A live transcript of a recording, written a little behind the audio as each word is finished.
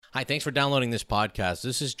Hi, thanks for downloading this podcast.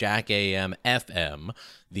 This is JackAM FM,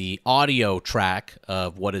 the audio track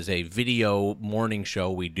of what is a video morning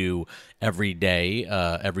show we do every day,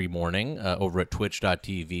 every morning over at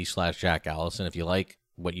twitch.tv/JackAllison. If you like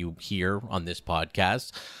what you hear on this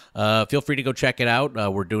podcast, feel free to go check it out.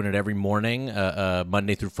 We're doing it every morning,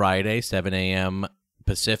 Monday through Friday, 7 a.m.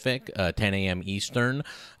 Pacific, 10 a.m. Eastern,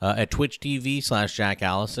 at Twitch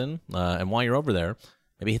TV/JackAllison. And while you're over there,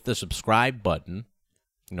 maybe hit the subscribe button.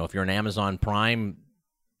 You know, if you're an Amazon Prime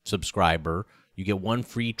subscriber, you get one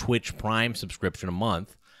free Twitch Prime subscription a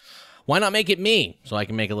month. Why not make it me so I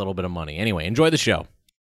can make a little bit of money? Anyway, enjoy the show.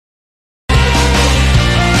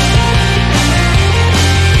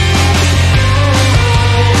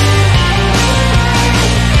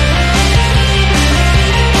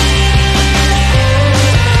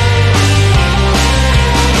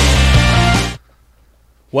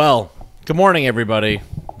 Well, good morning, everybody.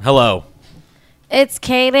 Hello. It's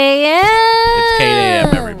Kate AM. It's Kate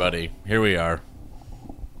AM, everybody. Here we are,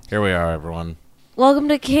 everyone. Welcome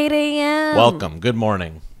to Kate AM. Welcome. Good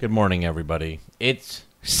morning. Good morning, everybody. It's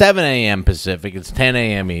 7 a.m. Pacific. It's 10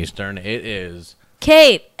 a.m. Eastern. It is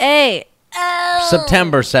Kate AM.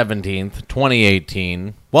 September 17th,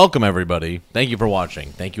 2018. Welcome, everybody. Thank you for watching.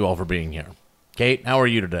 Thank you all for being here. Kate, how are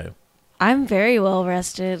you today? I'm very well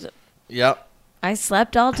rested. Yep. I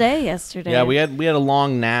slept all day yesterday. Yeah, we had a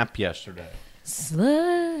long nap yesterday.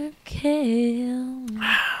 Slurp Kale.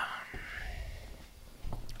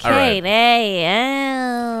 All right. Kate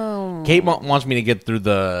AM. Kate wants me to get through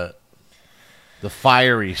the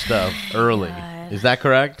fiery stuff early. God. Is that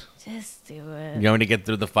correct? Just do it. You want me to get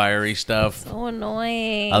through the fiery stuff So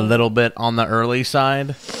annoying. a little bit on the early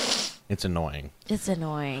side? It's annoying. It's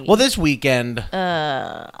annoying. Well, this weekend,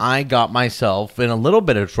 I got myself in a little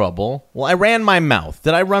bit of trouble. Well, I ran my mouth.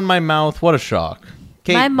 Did I run my mouth? What a shock.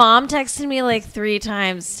 Kate, My mom texted me like 3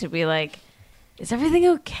 times to be like, is everything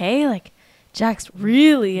okay? Like, Jack's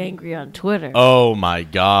really angry on Twitter. oh, my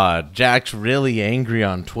God. Jack's really angry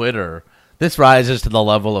on Twitter. This rises to the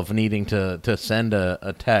level of needing to send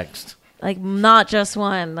a text. Like, not just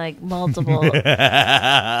one, like multiple.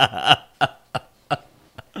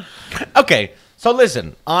 Okay, so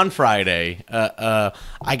listen. On Friday,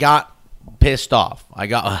 I got pissed off. I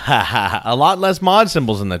got a lot less mod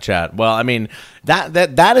symbols in the chat. Well, I mean,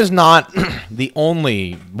 that is not the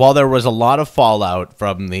only. While there was a lot of fallout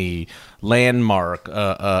from the landmark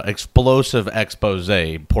explosive expose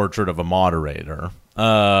portrait of a moderator,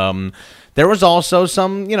 there was also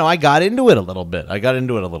some. You know, I got into it a little bit.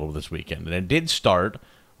 This weekend, and it did start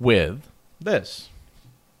with this.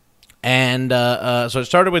 And so it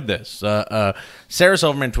started with this. Sarah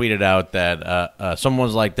Silverman tweeted out that someone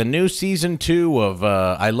was like, the new season 2 of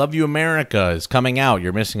I Love You America is coming out.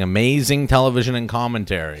 You're missing amazing television and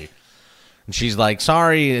commentary. And she's like,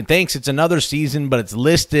 sorry, thanks, it's another season, but it's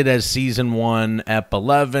listed as season 1, ep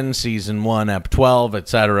 11, season 1, ep 12,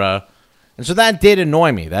 etc. And so that did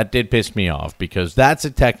annoy me. That did piss me off, because that's a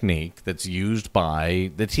technique that's used by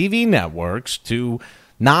the TV networks to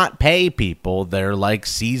not pay people their like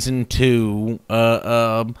season 2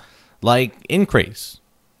 like increase.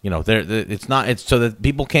 You know, it's so that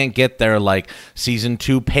people can't get their like season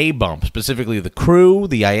 2 pay bump. Specifically, the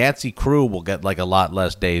IATSE crew will get like a lot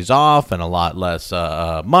less days off and a lot less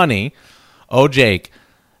money. Oh, Jake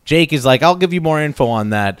is like, I'll give you more info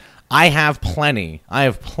on that. I have plenty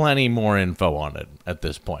more info on it at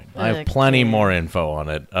this point. I have plenty more info on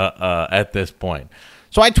it at this point.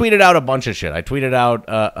 So I tweeted out a bunch of shit. I tweeted out,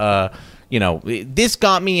 this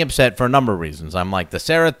got me upset for a number of reasons. I'm like, the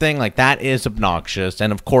Sarah thing, like, that is obnoxious.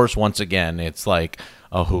 And, of course, once again, it's like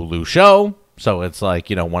a Hulu show. So it's like,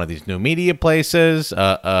 you know, one of these new media places.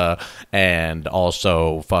 And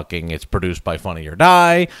also fucking it's produced by Funny or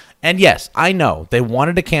Die. And, yes, I know. They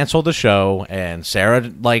wanted to cancel the show. And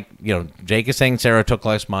Sarah, like, you know, Jake is saying Sarah took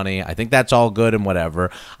less money. I think that's all good and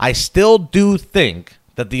whatever. I still do think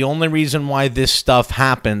that the only reason why this stuff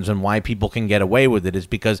happens and why people can get away with it is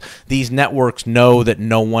because these networks know that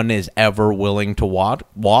no one is ever willing to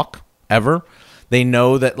walk ever. They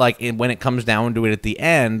know that, like, when it comes down to it at the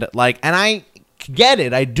end, like, and I get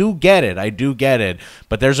it. I do get it.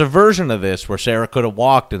 But there's a version of this where Sarah could have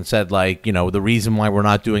walked and said, like, you know, the reason why we're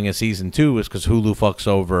not doing a season 2 is because Hulu fucks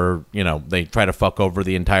over, you know, they try to fuck over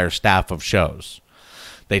the entire staff of shows.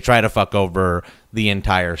 They try to fuck over the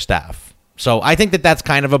entire staff. So I think that that's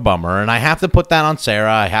kind of a bummer, and I have to put that on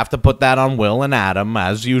Sarah. I have to put that on Will and Adam,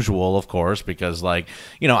 as usual, of course, because, like,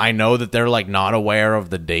 you know, I know that they're, like, not aware of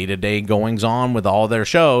the day-to-day goings-on with all their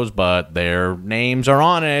shows, but their names are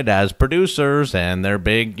on it as producers, and they're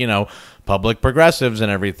big, you know, public progressives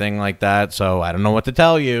and everything like that, so I don't know what to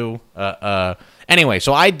tell you. Anyway,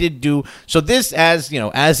 so I did do so this as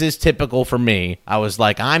is typical for me. I was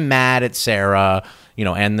like, I'm mad at Sarah,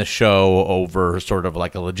 and the show over sort of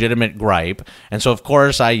like a legitimate gripe. And so, of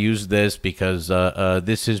course, I use this because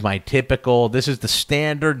this is the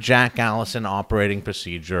standard Jack Allison operating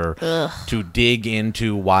procedure to dig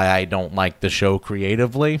into why I don't like the show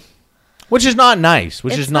creatively. Which is not nice.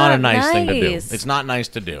 Which is not a nice thing to do. It's not nice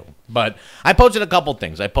to do. But I posted a couple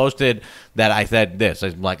things. I posted that I said this. I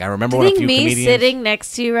remember when a few comedians... me sitting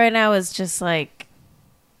next to you right now is just like...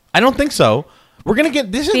 I don't think so. We're going to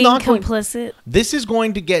get... This is being not complicit. This is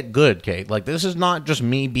going to get good, Kate. Like, this is not just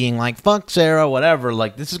me being like, fuck Sarah, whatever.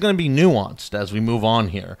 Like, this is going to be nuanced as we move on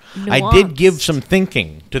here. I did give some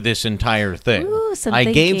thinking to this entire thing. Ooh, I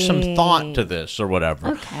gave some thought to this or whatever.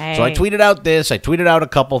 Okay. So I tweeted out this. I tweeted out a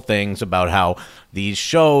couple things about how these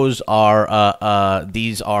shows are, I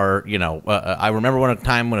remember one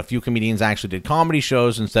time when a few comedians actually did comedy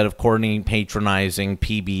shows instead of Courtney patronizing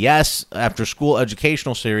PBS after school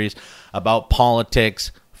educational series about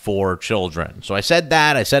politics for children. So I said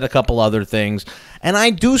that. I said a couple other things, and I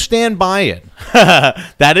do stand by it.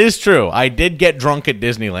 That is true. I did get drunk at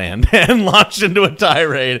Disneyland and launched into a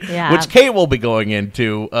tirade, which Kate will be going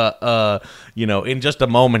into, in just a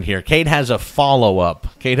moment here. Kate has a follow-up.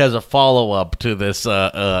 To this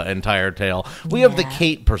entire tale. We have the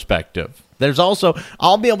Kate perspective. There's also,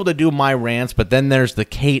 I'll be able to do my rants, but then there's the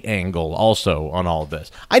Kate angle also on all this.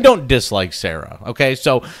 I don't dislike Sarah, okay?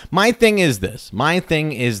 So my thing is this.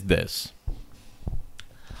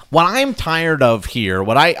 What I'm tired of here,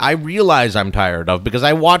 what I realize I'm tired of, because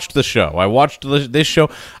I watched the show. I watched this show.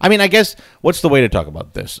 I mean, I guess, what's the way to talk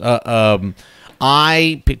about this?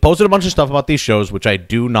 I posted a bunch of stuff about these shows, which I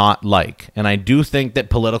do not like. And I do think that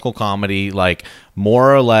political comedy, like,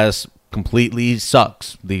 more or less completely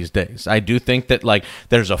sucks these days. I do think that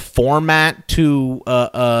there's a format to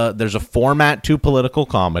political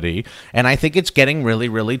comedy, and I think it's getting really,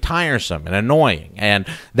 really tiresome and annoying. And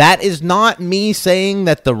that is not me saying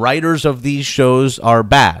that the writers of these shows are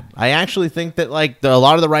bad. I actually think that a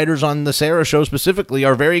lot of the writers on the Sarah show specifically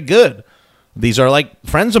are very good. These are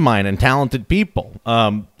friends of mine and talented people.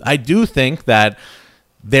 I do think that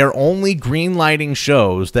they're only greenlighting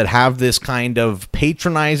shows that have this kind of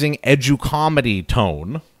patronizing edu-comedy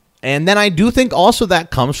tone. And then I do think also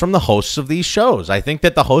that comes from the hosts of these shows. I think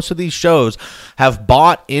that the hosts of these shows have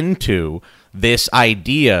bought into this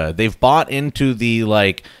idea. They've bought into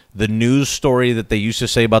the news story that they used to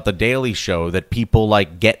say about The Daily Show, that people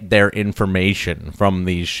get their information from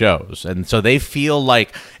these shows. And so they feel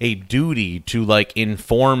like a duty to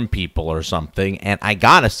inform people or something. And I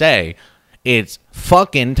gotta say, it's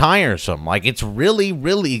fucking tiresome. It's really,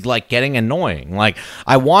 really getting annoying.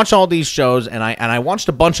 I watch all these shows, and I watched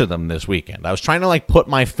a bunch of them this weekend. I was trying to put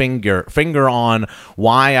my finger on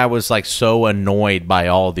why I was so annoyed by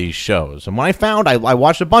all these shows. And when I found, I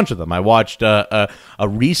watched a bunch of them. I watched a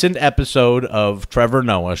recent episode of Trevor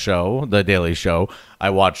Noah show, The Daily Show. I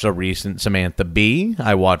watched a recent Samantha Bee.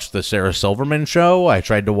 I watched the Sarah Silverman show. I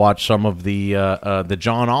tried to watch some of the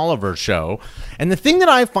John Oliver show. And the thing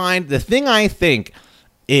I think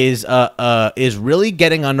is really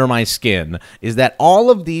getting under my skin is that all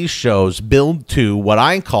of these shows build to what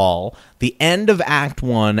I call the end of Act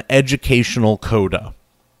 1 educational coda.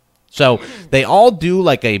 So they all do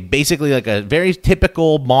basically a very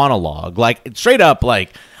typical monologue, straight up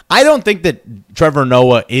I don't think that Trevor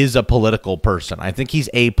Noah is a political person. I think he's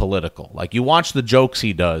apolitical. You watch the jokes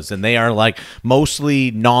he does, and they are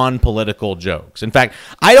mostly non-political jokes. In fact,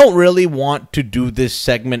 I don't really want to do this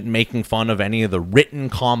segment making fun of any of the written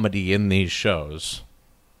comedy in these shows.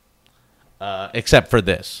 Except for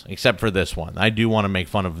this one. I do want to make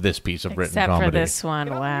fun of this piece of written comedy. Except for this one,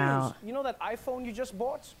 wow. You know that iPhone you just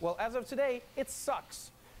bought? Well, as of today, it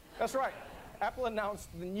sucks. That's right. Apple announced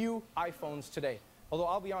the new iPhones today. Although,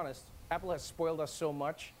 I'll be honest, Apple has spoiled us so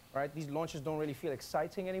much, right? These launches don't really feel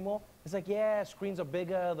exciting anymore. It's yeah, screens are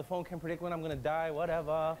bigger, the phone can predict when I'm going to die,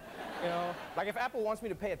 whatever. If Apple wants me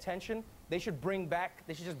to pay attention, they should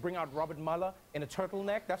just bring out Robert Mueller in a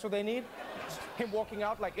turtleneck. That's what they need. Just him walking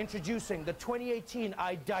out introducing the 2018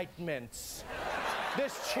 indictments.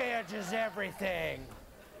 This changes everything.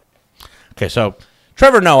 Okay, so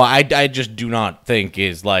Trevor Noah, I just do not think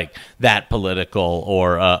is that political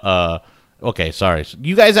or okay, sorry.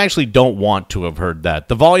 You guys actually don't want to have heard that.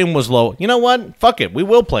 The volume was low. You know what? Fuck it. We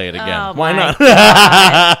will play it again. Oh, why not?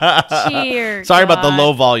 Sorry about the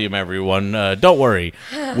low volume, everyone. Don't worry.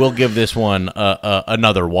 We'll give this one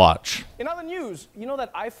another watch. In other news, you know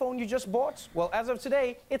that iPhone you just bought? Well, as of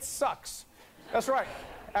today, it sucks. That's right.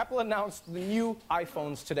 Apple announced the new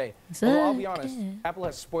iPhones today. Although I'll be honest, Apple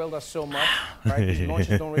has spoiled us so much. Right? These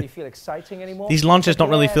launches don't really feel exciting anymore. These launches don't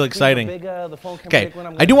really feel exciting. Bigger, the phone can Okay, predict when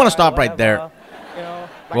I'm I do gonna want to die, stop right whatever. there. You know,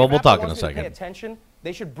 Well, if we'll Apple talk in wants a me to pay second. attention,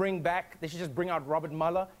 they should bring out Robert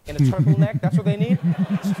Mueller in a turtleneck. That's what they need.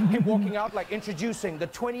 Just keep walking out like introducing the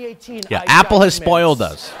 2018. Yeah, iPhone Apple has judgments. spoiled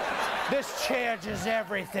us. This changes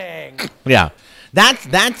everything. Yeah. That's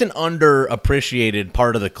an underappreciated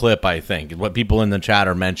part of the clip, I think. What people in the chat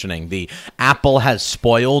are mentioning. The Apple has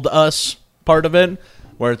spoiled us part of it.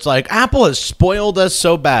 Where it's like, Apple has spoiled us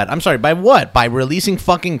so bad. I'm sorry, by what? By releasing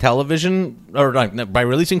fucking television? Or like, by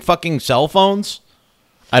releasing fucking cell phones?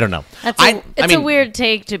 I don't know. It's a weird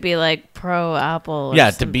take to be like pro Apple.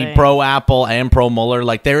 Yeah, to be pro Apple and pro Mueller.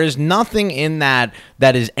 Like, there is nothing in that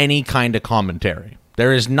is any kind of commentary.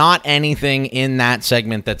 There is not anything in that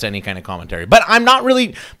segment that's any kind of commentary. But I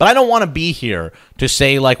don't want to be here to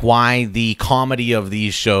say like why the comedy of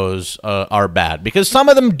these shows are bad, because some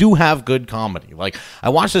of them do have good comedy. Like, I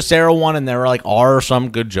watched the Sarah one and there are some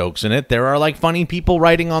good jokes in it. There are like funny people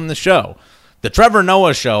writing on the show. The Trevor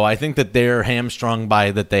Noah show, I think that they're hamstrung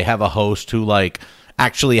by that they have a host who like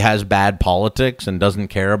actually has bad politics and doesn't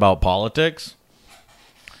care about politics.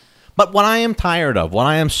 But what I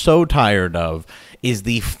am so tired of is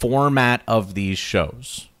the format of these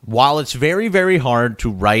shows. While it's very, very hard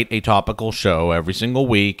to write a topical show every single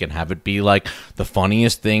week and have it be like the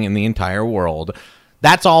funniest thing in the entire world,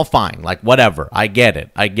 that's all fine. Like, whatever. I get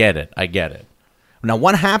it. Now,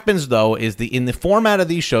 what happens, though, is in the format of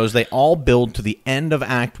these shows, they all build to the end of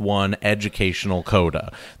Act 1 educational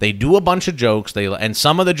coda. They do a bunch of jokes, and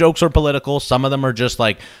some of the jokes are political, some of them are just,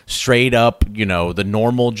 like, straight up, the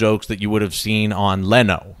normal jokes that you would have seen on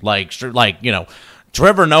Leno. Like,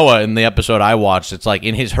 Trevor Noah in the episode I watched, it's like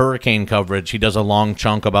in his hurricane coverage, he does a long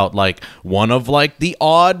chunk about, like, one of, like, the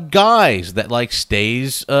odd guys that, like,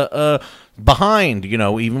 stays behind,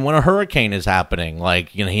 even when a hurricane is happening. Like,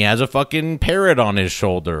 he has a fucking parrot on his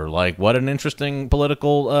shoulder. Like, what an interesting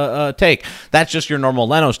political take. That's just your normal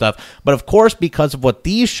Leno stuff. But of course, because of what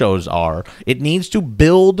these shows are, it needs to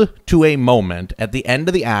build to a moment at the end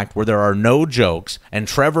of the act where there are no jokes and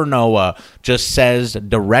Trevor Noah just says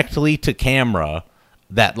directly to camera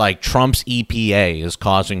that, like, Trump's EPA is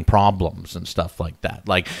causing problems and stuff like that.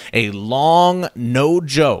 Like, a long no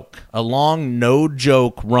joke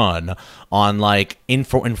run on, like,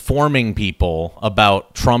 informing people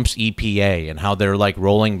about Trump's EPA and how they're, like,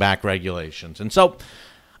 rolling back regulations. And so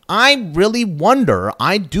I do wonder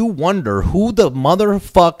who the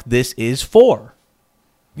motherfuck this is for.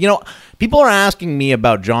 People are asking me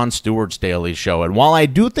about Jon Stewart's Daily Show, and while I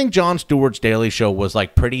do think Jon Stewart's Daily Show was,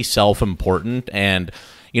 like, pretty self-important, and,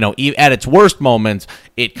 at its worst moments,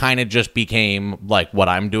 it kind of just became, like, what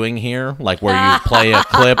I'm doing here, like, where you play a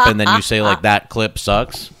clip and then you say, like, that clip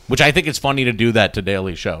sucks, which I think it's funny to do that to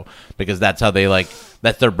Daily Show, because that's how they, like,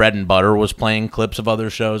 that's their bread and butter, was playing clips of other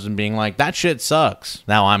shows and being like, that shit sucks.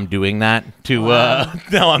 Now I'm doing that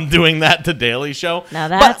to Daily Show. Now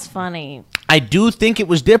that's funny. I do think it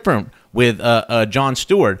was different with Jon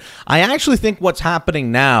Stewart. I actually think what's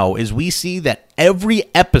happening now is we see that every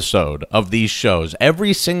episode of these shows,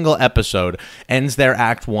 every single episode, ends their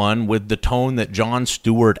Act 1 with the tone that Jon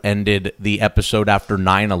Stewart ended the episode after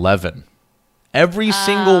 9/11. Every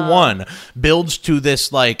single one builds to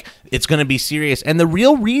this, like, it's going to be serious. And the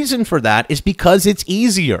real reason for that is because it's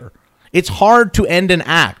easier. It's hard to end an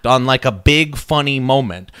act on, like, a big, funny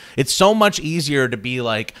moment. It's so much easier to be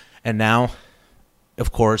like, and now,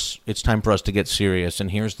 of course, it's time for us to get serious.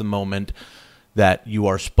 And here's the moment that you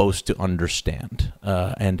are supposed to understand.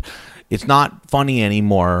 And it's not funny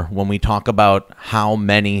anymore when we talk about how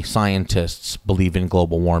many scientists believe in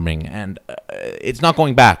global warming. And it's not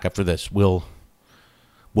going back after this. We'll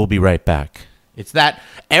be right back. It's that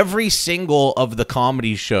every single of the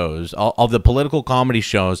comedy shows, of the political comedy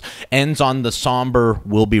shows, ends on the somber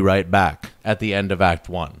 "we'll be right back" at the end of Act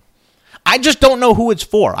 1. I just don't know who it's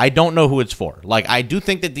for. Like, I do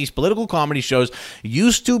think that these political comedy shows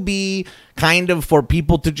used to be kind of for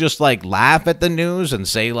people to just, like, laugh at the news and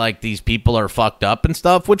say, like, these people are fucked up and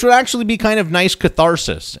stuff, which would actually be kind of nice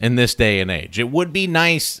catharsis in this day and age. It would be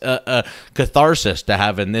nice catharsis to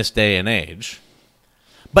have in this day and age.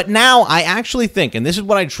 But now I actually think, and this is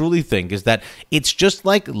what I truly think, is that it's just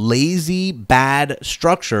like lazy, bad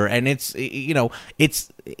structure. And it's, it's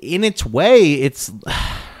in its way, it's,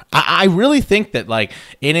 I really think that, like,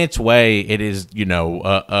 in its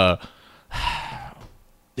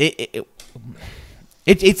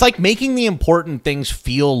It's like making the important things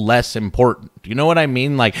feel less important. You know what I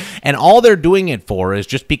mean? Like, and all they're doing it for is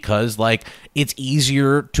just because, like, it's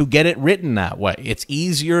easier to get it written that way. It's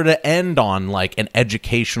easier to end on, like, an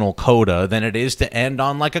educational coda than it is to end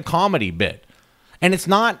on, like, a comedy bit. And it's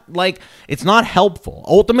not helpful.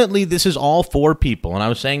 Ultimately, this is all for people. And I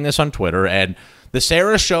was saying this on Twitter, and the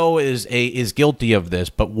Sarah show is guilty of this,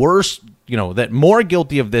 but worse, that more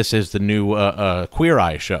guilty of this is the new Queer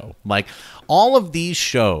Eye show. Like, all of these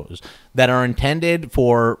shows that are intended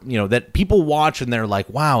for, that people watch and they're like,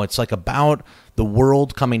 wow, it's like about the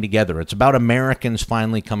world coming together. It's about Americans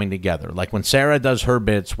finally coming together. Like when Sarah does her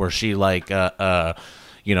bits where she like,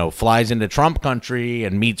 flies into Trump country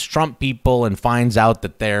and meets Trump people and finds out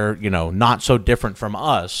that they're, not so different from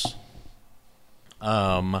us.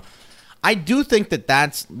 I do think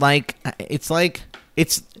that's like,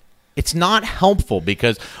 it's not helpful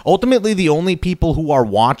because ultimately the only people who are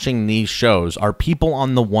watching these shows are people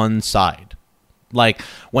on the one side. Like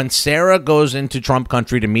when Sarah goes into Trump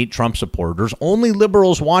country to meet Trump supporters, only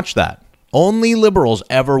liberals watch that. Only liberals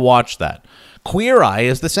ever watch that. Queer Eye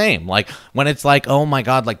is the same. Like when it's like, oh my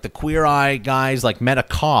God, like the Queer Eye guys like met a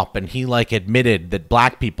cop and he like admitted that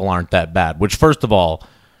black people aren't that bad, which first of all,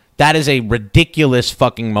 that is a ridiculous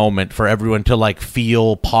fucking moment for everyone to like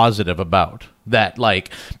feel positive about. That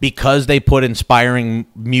like because they put inspiring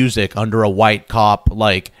music under a white cop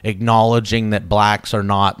like acknowledging that blacks are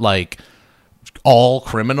not like all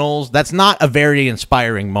criminals, that's not a very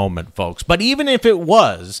inspiring moment, folks. But even if it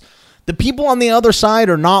was, the people on the other side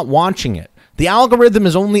are not watching it. The algorithm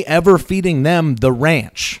is only ever feeding them the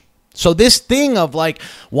ranch. So this thing of like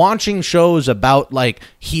watching shows about like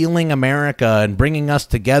healing America and bringing us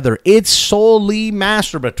together, it's solely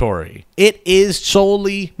masturbatory. It is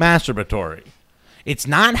solely masturbatory. It's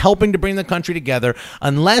not helping to bring the country together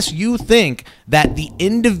unless you think that the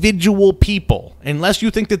individual people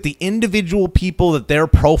that they're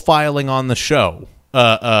profiling on the show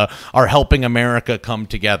are helping America come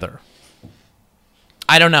together.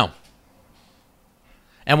 I don't know.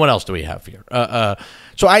 And what else do we have here?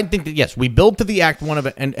 So I think that, yes, we build to the Act 1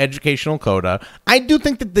 of an educational coda. I do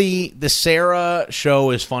think that the Sarah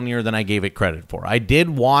show is funnier than I gave it credit for. I did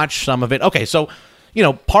watch some of it. Okay, so,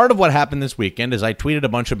 part of what happened this weekend is I tweeted a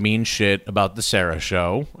bunch of mean shit about the Sarah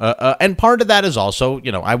show. And part of that is also,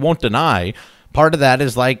 I won't deny, part of that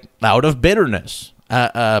is like out of bitterness.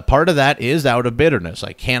 Part of that is out of bitterness.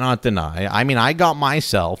 I cannot deny. I mean, I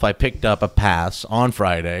picked up a pass on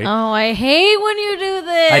Friday. Oh, I hate when you do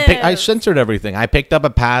this. I censored everything. I picked up a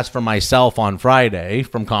pass for myself on Friday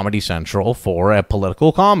from Comedy Central for a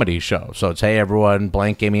political comedy show. So it's, hey, everyone,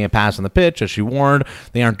 blank gave me a pass on the pitch, as she warned.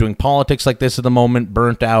 They aren't doing politics like this at the moment.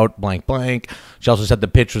 Burnt out, blank, blank. She also said the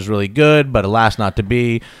pitch was really good, but alas, not to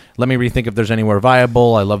be. Let me rethink if there's anywhere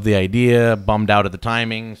viable. I love the idea. Bummed out at the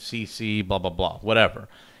timing. CC, blah, blah, blah. Whatever.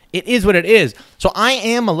 It is what it is. So I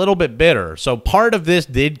am a little bit bitter. So part of this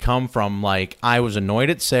did come from, like, I was annoyed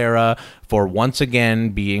at Sarah for once again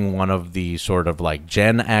being one of the sort of, like,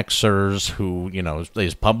 Gen Xers who,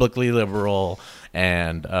 is publicly liberal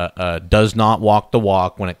and does not walk the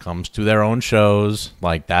walk when it comes to their own shows.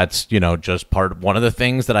 Like, that's, just one of the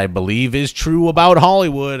things that I believe is true about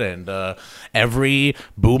Hollywood, and every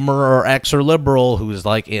boomer or Xer liberal who's,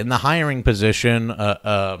 like, in the hiring position,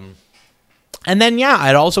 and then, yeah,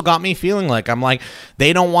 it also got me feeling like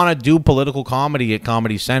they don't want to do political comedy at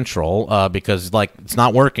Comedy Central because, like, it's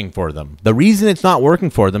not working for them. The reason it's not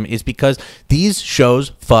working for them is because these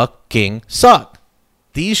shows fucking suck.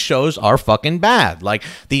 These shows are fucking bad. Like,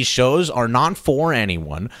 these shows are not for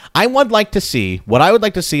anyone. What I would like to see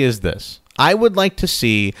is this. I would like to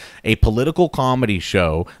see a political comedy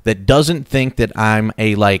show that doesn't think that I'm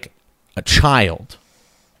a child.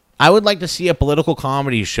 I would like to see a political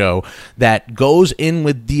comedy show that goes in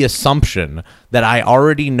with the assumption that I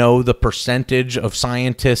already know the percentage of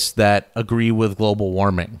scientists that agree with global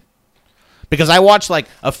warming. Because I watched like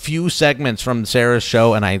a few segments from Sarah's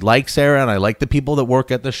show, and I like Sarah and I like the people that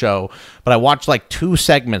work at the show, but I watched like 2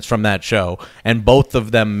 segments from that show, and both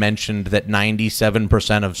of them mentioned that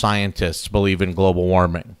 97% of scientists believe in global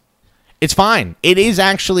warming. It's fine. It is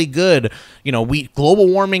actually good. Global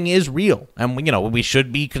warming is real, and we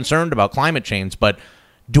should be concerned about climate change. But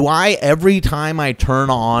do I, every time I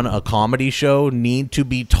turn on a comedy show, need to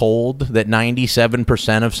be told that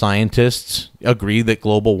 97% of scientists agree that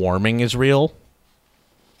global warming is real?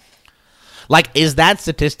 Like, is that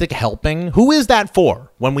statistic helping? Who is that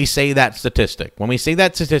for when we say that statistic? When we say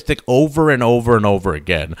that statistic over and over and over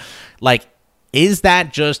again, like, is the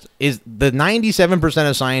 97%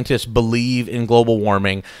 of scientists believe in global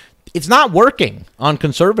warming? it's not working on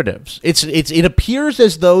conservatives. It appears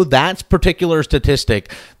as though that particular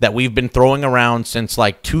statistic that we've been throwing around since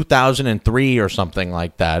like 2003 or something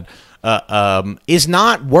like that is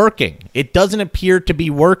not working. It doesn't appear to be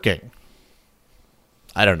working.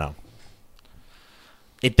 I don't know.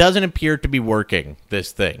 It doesn't appear to be working,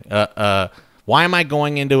 this thing. Why am I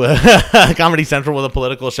going into a Comedy Central with a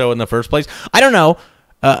political show in the first place? I don't know.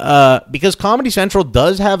 Because Comedy Central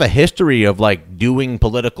does have a history of like doing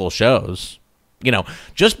political shows,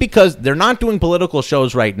 just because they're not doing political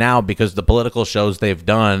shows right now because the political shows they've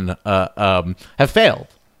done have failed.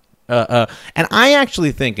 And I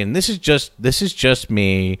actually think, and this is just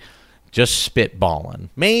me, just spitballing.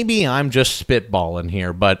 Maybe I'm just spitballing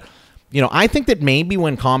here, but I think that maybe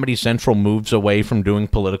when Comedy Central moves away from doing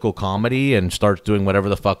political comedy and starts doing whatever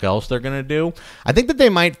the fuck else they're going to do, I think that they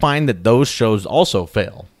might find that those shows also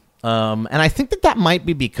fail. And I think that might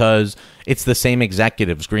be because it's the same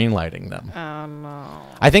executives greenlighting them. Oh, no.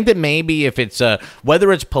 I think that maybe if it's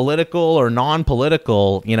whether it's political or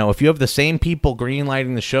non-political, if you have the same people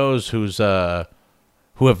greenlighting the shows who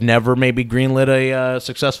have never maybe greenlit a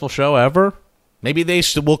successful show ever, maybe they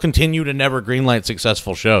will continue to never greenlight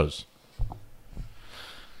successful shows.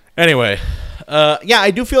 Anyway,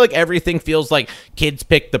 I do feel like everything feels like Kids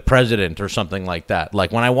Pick the President or something like that.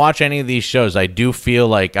 Like when I watch any of these shows, I do feel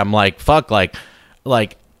like I'm like, fuck, I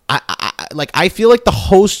feel like the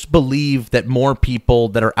hosts believe that more people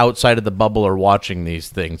that are outside of the bubble are watching these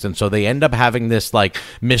things, and so they end up having this like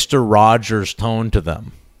Mr. Rogers tone to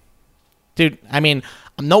them. Dude, I mean,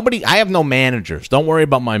 I have no managers. Don't worry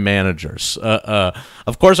about my managers.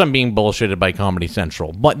 Of course I'm being bullshitted by Comedy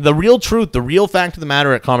Central. But the real truth, the real fact of the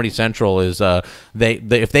matter at Comedy Central is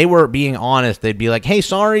if they were being honest, they'd be like, hey,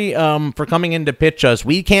 sorry for coming in to pitch us.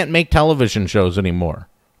 We can't make television shows anymore.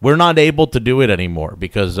 We're not able to do it anymore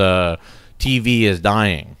because TV is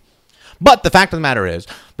dying. But the fact of the matter is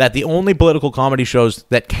that the only political comedy shows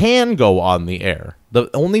that can go on the air,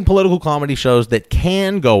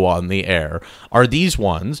 are these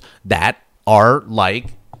ones that are like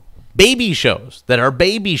baby shows, that are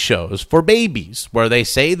baby shows for babies, where they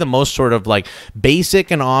say the most sort of like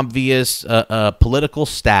basic and obvious political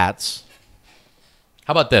stats.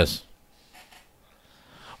 How about this?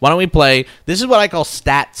 Why don't we play? This is what I call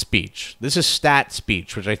stat speech. This is stat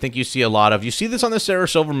speech, which I think you see a lot of. You see this on the Sarah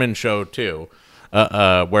Silverman show too,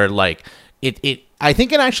 where like it. I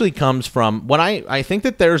think it actually comes from when I think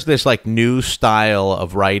that there's this like new style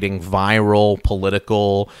of writing viral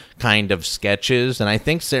political kind of sketches, and I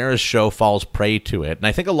think Sarah's show falls prey to it. And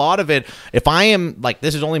I think a lot of it, if I am like,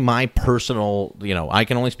 this is only my personal, I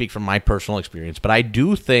can only speak from my personal experience, but I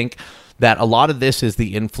do think that a lot of this is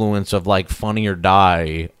the influence of like Funny or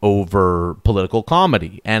Die over political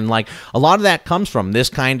comedy. And like a lot of that comes from this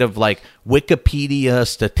kind of like Wikipedia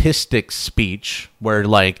statistics speech where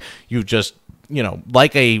like you just,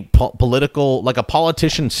 like a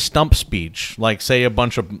politician stump speech, like say a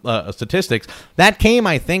bunch of statistics that came,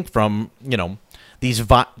 I think, from,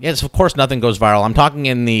 yes, of course, nothing goes viral. I'm talking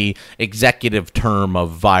in the executive term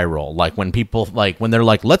of viral. Like when people when they're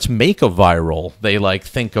like, let's make a viral, they like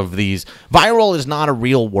think of these. Viral is not a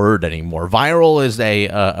real word anymore. Viral is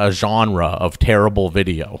a genre of terrible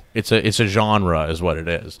video. It's a genre is what it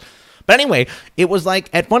is. But anyway, it was like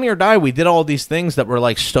at Funny or Die, we did all these things that were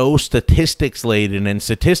like so statistics laden and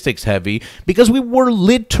statistics heavy because we were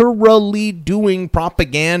literally doing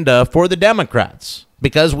propaganda for the Democrats.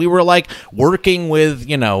 Because we were like working with,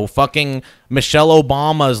 fucking Michelle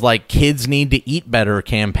Obama's like kids need to eat better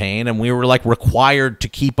campaign. And we were like required to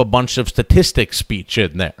keep a bunch of statistics speech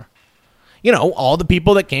in there. All the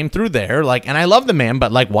people that came through there, like, and I love the man,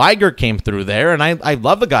 but like Weiger came through there and I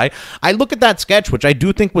love the guy. I look at that sketch, which I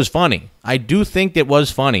do think was funny. I do think it was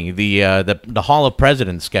funny, the Hall of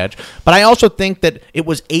Presidents sketch, but I also think that it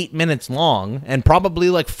was 8 minutes long and probably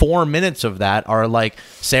like 4 minutes of that are like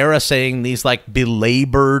Sarah saying these like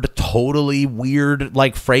belabored, totally weird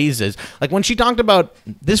like phrases. Like when she talked about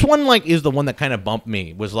this one, like is the one that kind of bumped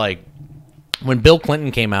me was like, when Bill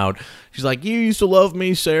Clinton came out, she's like, you used to love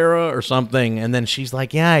me, Sarah, or something. And then she's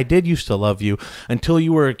like, yeah, I did used to love you until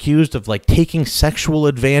you were accused of like taking sexual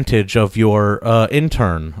advantage of your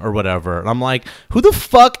intern or whatever. And I'm like, who the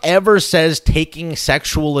fuck ever says taking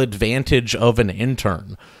sexual advantage of an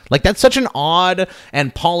intern? Like, that's such an odd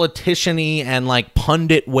and politician-y and like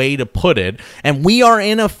pundit way to put it. And we are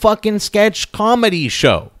in a fucking sketch comedy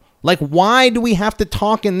show. Like, why do we have to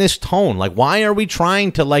talk in this tone? Like, why are we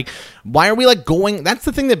trying to, like, why are we, like, going... That's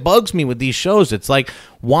the thing that bugs me with these shows. It's like,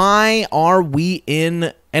 why are we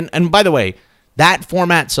in... And by the way, That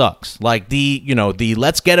format sucks. Like the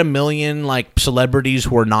let's get a million like celebrities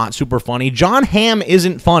who are not super funny. John Hamm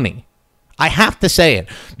isn't funny. I have to say it.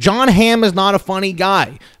 John Hamm is not a funny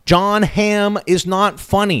guy. John Hamm is not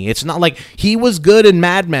funny. It's not like he was good in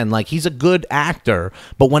Mad Men. Like, he's a good actor.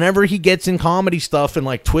 But whenever he gets in comedy stuff and,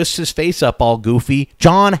 like, twists his face up all goofy,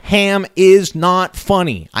 John Hamm is not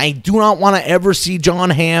funny. I do not want to ever see John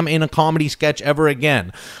Hamm in a comedy sketch ever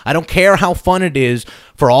again. I don't care how fun it is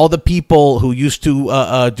for all the people who used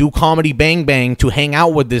to do Comedy Bang Bang to hang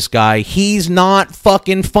out with this guy. He's not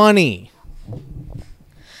fucking funny.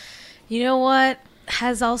 You know what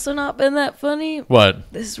has also not been that funny?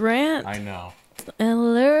 What? This rant. I know.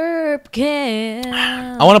 Lerpkin.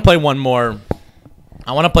 I want to play one more.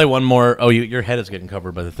 Oh, your head is getting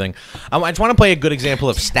covered by the thing. I just want to play a good example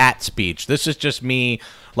of stat speech. This is just me,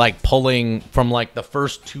 like, pulling from, like, the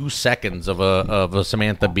first 2 seconds of a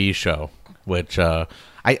Samantha Bee show, which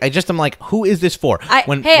I just am like, who is this for?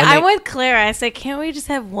 I'm with Claire. I said, can't we just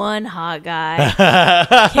have one hot guy?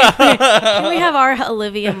 can we have our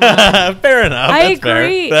Olivia Munn? Fair enough. I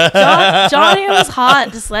agree. John Hamm is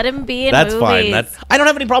hot. Just let him be in movies. That's fine. I don't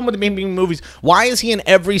have any problem with him being in movies. Why is he in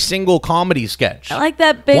every single comedy sketch? I like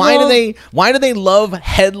that big. Why do they love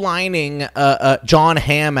headlining John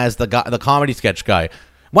Hamm as the comedy sketch guy?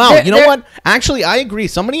 Wow, you know what? Actually, I agree.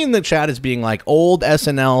 Somebody in the chat is being like, old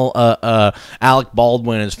SNL Alec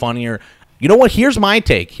Baldwin is funnier. You know what? Here's my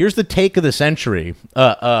take. Here's the take of the century.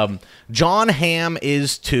 John Hamm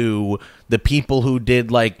is to the people who did,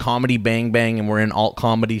 like, Comedy Bang Bang and were in alt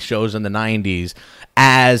comedy shows in the 90s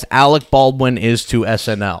as Alec Baldwin is to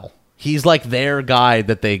SNL. He's like their guy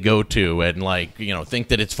that they go to and, like, you know, think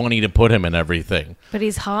that it's funny to put him in everything. But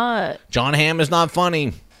he's hot. John Hamm is not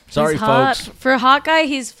funny. Sorry, folks. For a hot guy,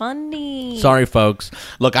 he's funny. Sorry, folks.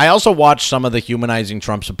 Look, I also watched some of the humanizing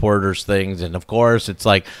Trump supporters things, and of course, it's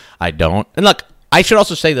like, I don't. And look, I should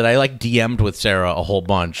also say that I, like, DM'd with Sarah a whole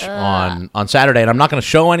bunch on Saturday, and I'm not going to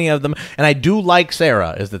show any of them. And I do like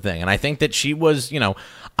Sarah, is the thing. And I think that she was, you know,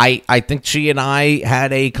 I think she and I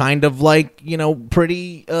had a kind of, like, you know,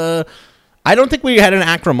 pretty... I don't think we had an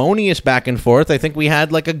acrimonious back and forth. I think we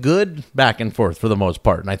had, like, a good back and forth for the most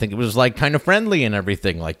part. And I think it was, like, kind of friendly and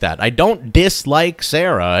everything like that. I don't dislike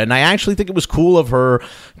Sarah. And I actually think it was cool of her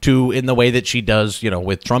to, in the way that she does, you know,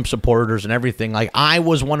 with Trump supporters and everything. Like, I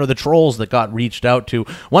was one of the trolls that got reached out to.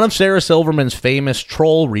 One of Sarah Silverman's famous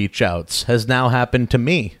troll reach outs has now happened to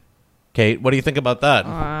me. Kate, what do you think about that?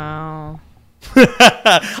 Wow.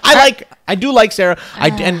 I do like Sarah.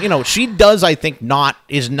 And you know, she does, I think,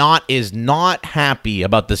 is not happy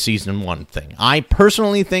about the season 1 thing. I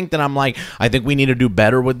personally think that I think we need to do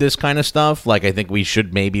better with this kind of stuff. Like, I think we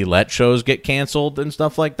should maybe let shows get canceled and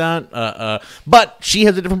stuff like that. But she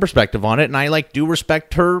has a different perspective on it, and I do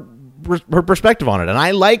respect her perspective on it. And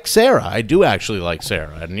I like Sarah. I do actually like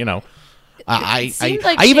Sarah, and you know. I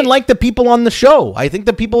even like the people on the show. I think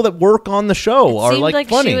the people that work on the show are like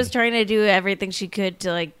funny. She was trying to do everything she could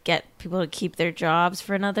to, like, get people to keep their jobs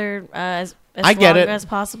for another as long as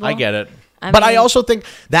possible. I get it. I also think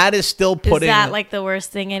that is still putting... Is that, like, the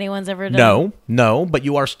worst thing anyone's ever done? No, but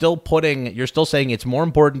you're still saying it's more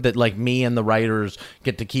important that, like, me and the writers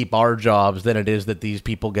get to keep our jobs than it is that these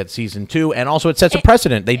people get season 2. And also it sets a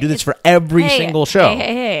precedent. They do this for every single show.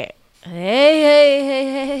 Hey.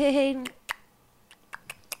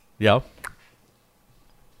 Yeah.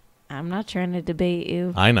 I'm not trying to debate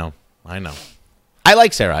you. I know. I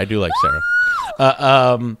like Sarah. I do like Sarah.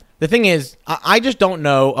 The thing is, I just don't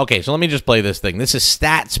know. Okay, so let me just play this thing. This is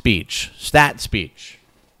stat speech.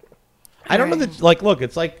 I don't know that, like, look,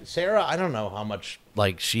 it's like Sarah, I don't know how much,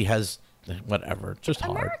 like, she has, whatever. It's just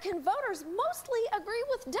hard. American voters mostly agree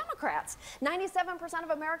with Democrats. 97%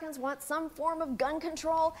 of Americans want some form of gun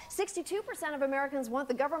control. 62% of Americans want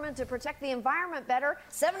the government to protect the environment better.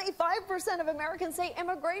 75% of Americans say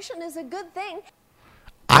immigration is a good thing.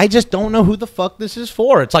 I just don't know who the fuck this is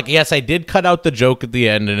for. It's like, yes, I did cut out the joke at the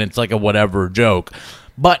end, and it's like a whatever joke.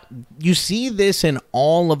 But you see this in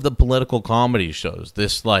all of the political comedy shows.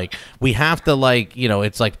 This, like, we have to, like, you know,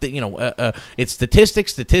 it's like, it's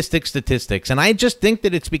statistics. And I just think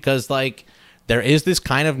that it's because, like, there is this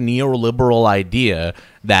kind of neoliberal idea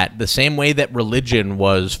that the same way that religion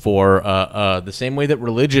was for the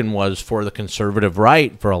conservative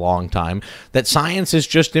right for a long time, that science is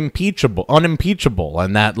just unimpeachable,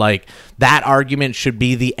 and that, like, that argument should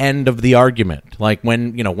be the end of the argument. Like,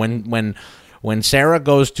 when Sarah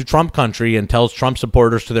goes to Trump country and tells Trump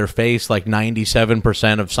supporters to their face, like,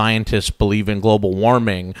 97% of scientists believe in global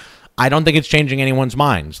warming, I don't think it's changing anyone's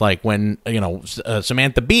minds. Like when,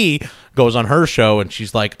 Samantha Bee goes on her show and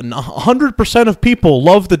she's like, 100% of people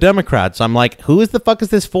love the Democrats. I'm like, who is the fuck is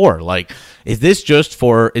this for? Like, is this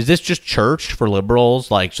just church for liberals?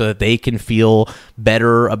 Like, so that they can feel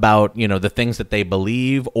better about, the things that they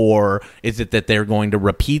believe? Or is it that they're going to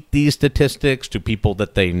repeat these statistics to people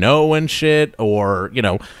that they know and shit? Or,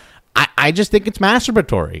 I just think it's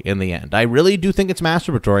masturbatory in the end. I really do think it's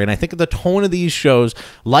masturbatory, and I think the tone of these shows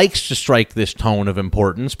likes to strike this tone of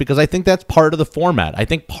importance because I think that's part of the format. I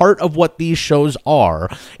think part of what these shows are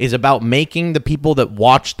is about making the people that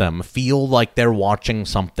watch them feel like they're watching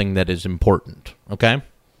something that is important, okay?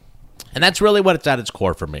 And that's really what it's at its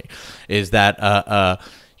core for me, is that,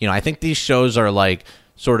 I think these shows are like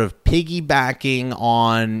sort of piggybacking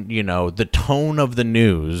on, the tone of the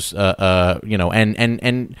news,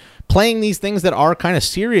 and playing these things that are kind of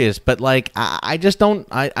serious, but like I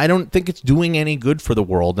don't think it's doing any good for the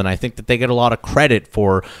world, and I think that they get a lot of credit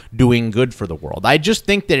for doing good for the world. I just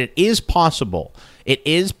think that it is possible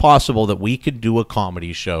that we could do a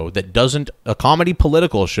comedy show a comedy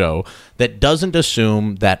political show that doesn't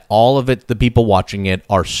assume that all of it, the people watching it,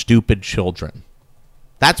 are stupid children.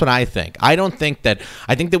 That's what I think. I think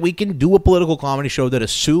that we can do a political comedy show that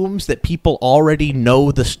assumes that people already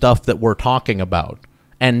know the stuff that we're talking about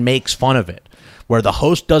and makes fun of it, where the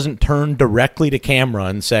host doesn't turn directly to camera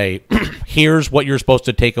and say, here's what you're supposed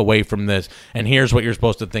to take away from this, and here's what you're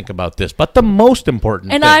supposed to think about this. But the most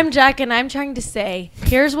important thing... I'm Jack, and I'm trying to say,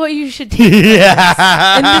 here's what you should take from this.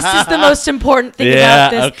 And this is the most important thing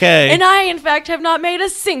about this. Okay. And I, in fact, have not made a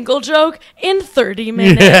single joke in 30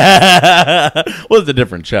 minutes. Well, it's a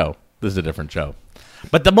different show. This is a different show.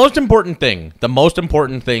 But the most important thing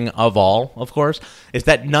of all, of course, is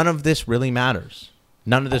that none of this really matters.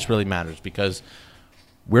 None of this really matters because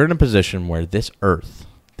we're in a position where this earth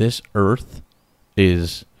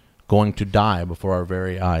is going to die before our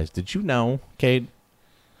very eyes. Did you know, Kate,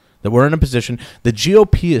 that we're in a position, the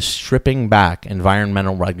GOP is stripping back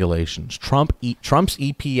environmental regulations. Trump's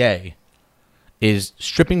EPA is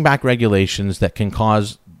stripping back regulations that can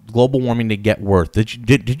cause global warming to get worse.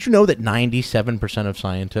 Did you know that 97% of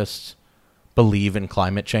scientists believe in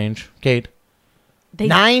climate change, Kate?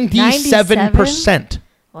 97%.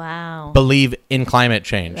 Wow. Believe in climate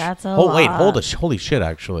change. That's a lot. Wait, holy shit,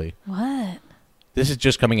 actually. What? This is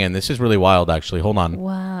just coming in. This is really wild, actually. Hold on.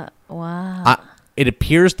 Wow. It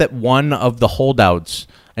appears that one of the holdouts,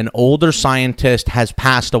 an older scientist, has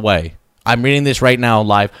passed away. I'm reading this right now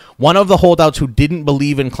live. One of the holdouts who didn't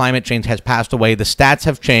believe in climate change has passed away. The stats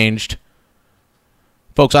have changed.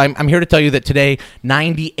 Folks, I'm here to tell you that today,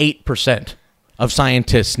 98% of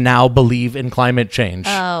scientists now believe in climate change.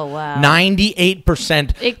 Oh, wow.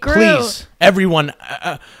 98%. It grew. Please, everyone.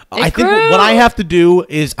 I think what I have to do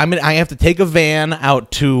is I have to take a van out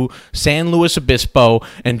to San Luis Obispo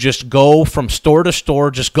and just go from store to store,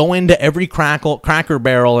 just go into every Cracker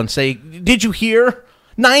Barrel and say, did you hear?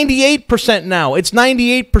 98% now. It's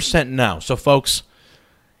 98% now. So, folks,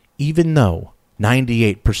 even though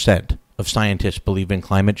 98% of scientists believe in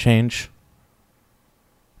climate change,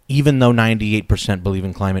 even though 98% believe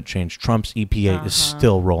in climate change, Trump's EPA is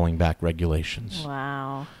still rolling back regulations.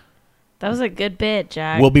 Wow. That was a good bit,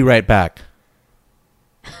 Jack. We'll be right back.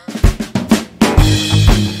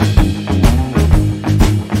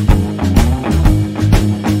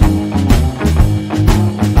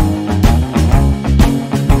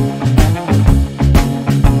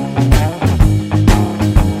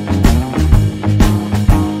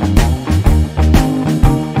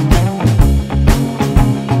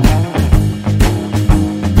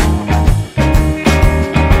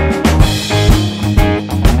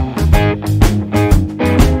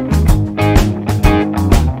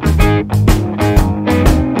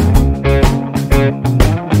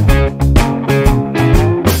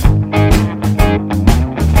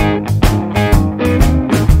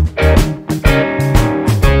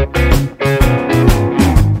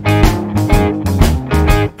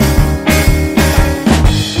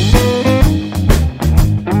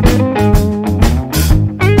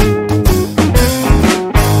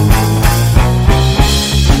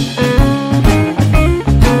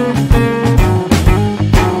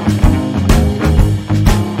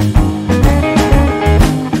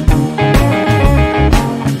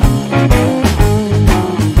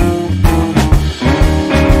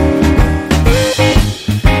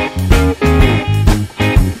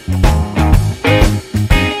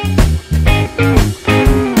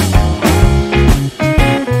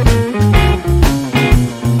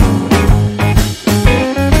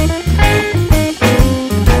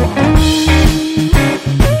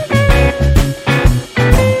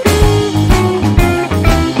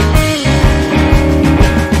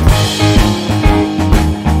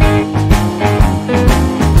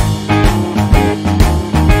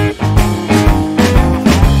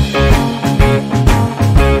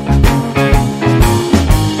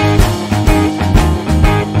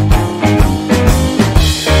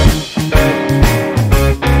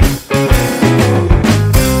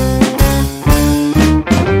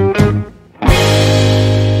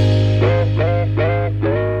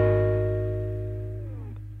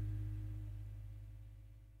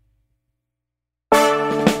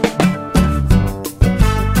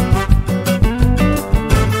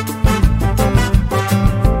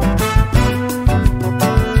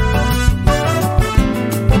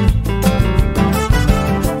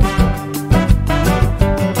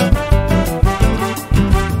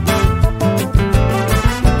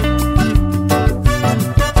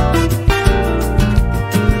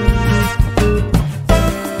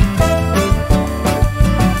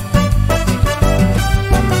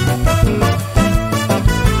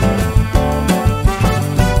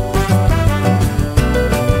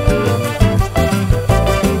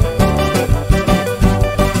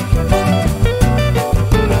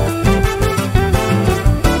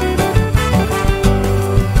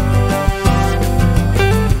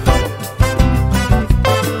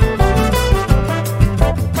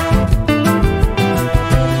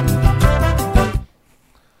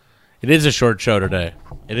 is a short show today.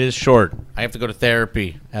 It is short. I have to go to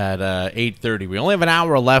therapy at 8:30. We only have an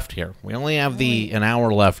hour left here. We only have an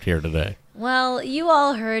hour left here today. Well, you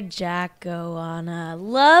all heard Jack go on a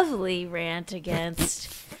lovely rant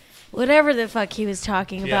against whatever the fuck he was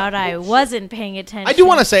talking about. I wasn't paying attention. I do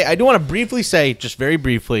want to briefly say, just very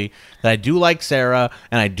briefly, that I do like Sarah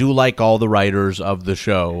and I do like all the writers of the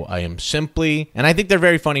show. I am simply, and I think they're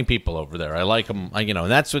very funny people over there. I like them, and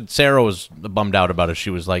that's what Sarah was bummed out about. Is she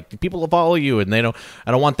was like, people will follow you, and I don't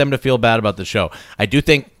want them to feel bad about the show. I do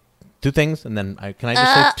think two things, and then can I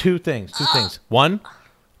just say two things? Two things. One,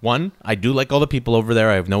 I do like all the people over there.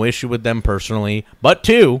 I have no issue with them personally. But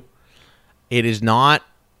two, it's not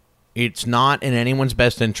in anyone's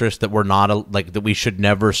best interest that we're not that we should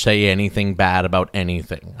never say anything bad about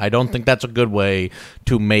anything. I don't think that's a good way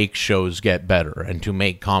to make shows get better and to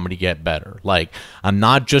make comedy get better. Like, I'm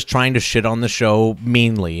not just trying to shit on the show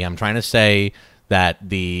meanly. I'm trying to say that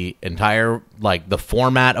the entire the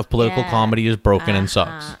format of political comedy is broken and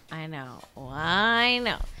sucks. I know.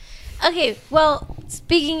 Okay, well,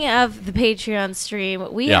 speaking of the Patreon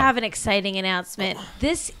stream, we have an exciting announcement.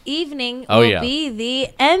 This evening will be the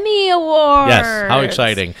Emmy Awards. Yes, how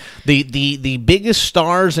exciting. The biggest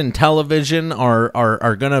stars in television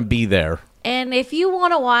are going to be there. And if you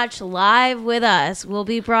want to watch live with us, we'll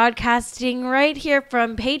be broadcasting right here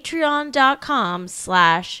from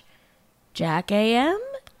patreon.com/JackAM.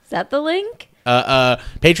 Is that the link?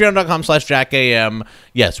 Patreon.com/JackAM.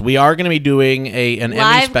 Yes, we are going to be doing an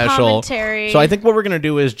Emmy special. Commentary. So I think what we're going to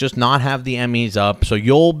do is just not have the Emmys up. So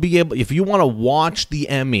you'll be able, if you want to watch the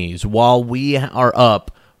Emmys while we are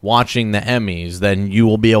up watching the Emmys, then you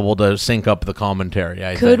will be able to sync up the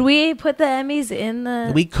commentary. Could we put the Emmys in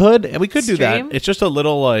the We could do that. stream? It's just a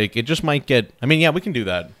little it just might get, we can do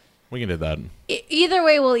that. We can do that. Either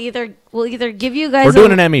way, we'll either give you guys. We're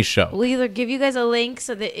doing an Emmy show. We'll either give you guys a link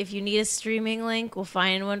so that if you need a streaming link, we'll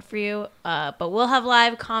find one for you. But we'll have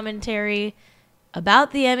live commentary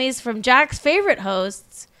about the Emmys from Jack's favorite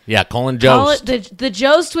hosts. Yeah, Colin Jost. The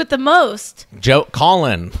Jost with the most.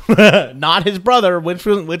 Colin, not his brother. What's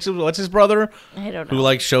his brother? I don't know.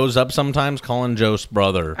 Who shows up sometimes? Colin Jost's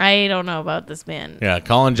brother. I don't know about this man. Yeah,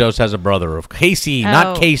 Colin Jost has a brother of Casey,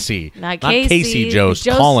 not Casey. Not Casey Jost.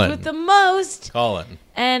 Jost Colin with the most. Colin.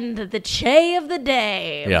 And the Che of the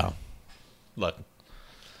day. Yeah. Look.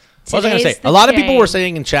 What was I going to say? A lot of people were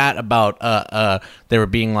saying in chat about they were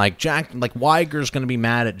being like, Jack, Weiger's going to be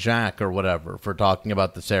mad at Jack or whatever for talking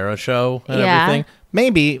about the Sarah show and everything.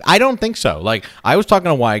 Maybe. I don't think so. I was talking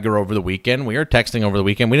to Weiger over the weekend. We were texting over the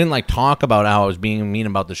weekend. We didn't talk about how I was being mean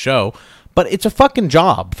about the show. But it's a fucking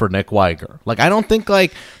job for Nick Weiger. I don't think I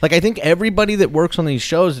think everybody that works on these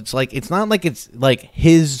shows, it's not like it's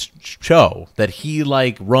his show that he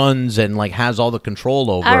runs and has all the control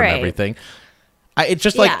over and everything. It's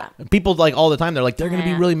just people all the time. They're they're going to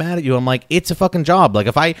be really mad at you. I'm it's a fucking job.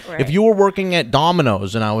 If you were working at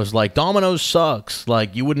Domino's and I was Domino's sucks,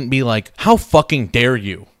 you wouldn't be how fucking dare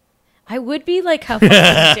you? I would be how fucking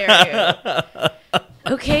dare you?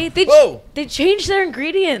 Okay, they changed their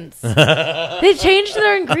ingredients. They changed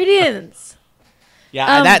their ingredients.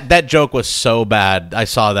 Yeah, that joke was so bad. I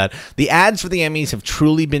saw that. The ads for the Emmys have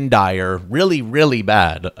truly been dire, really, really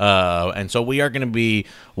bad. And so we are going to be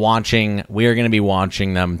watching. We are going to be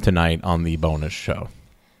watching them tonight on the bonus show.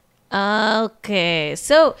 Okay,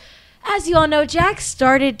 so as you all know, Jack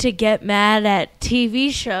started to get mad at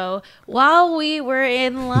TV show while we were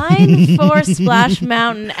in line for Splash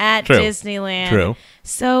Mountain at Disneyland. True.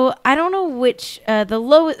 So I don't know which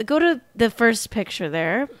go to the first picture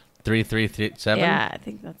there. 337. Yeah, I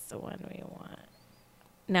think that's the one we want.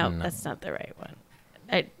 No, that's not the right one.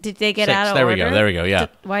 Did they get 6. out of there order? There we go. Yeah.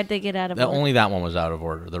 Why'd they get out of order? Only that one was out of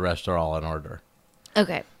order. The rest are all in order.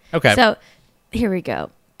 Okay. Okay. So here we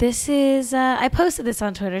go. This is, I posted this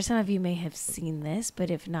on Twitter. Some of you may have seen this, but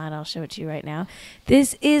if not, I'll show it to you right now.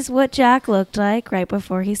 This is what Jack looked like right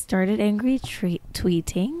before he started angry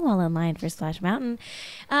tweeting while in line for Splash Mountain.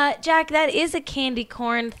 Jack, that is a candy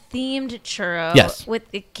corn themed churro. Yes. With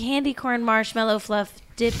the candy corn marshmallow fluff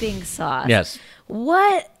dipping sauce. Yes.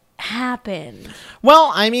 What happened?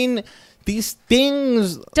 Well, these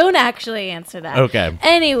things. Don't actually answer that. Okay.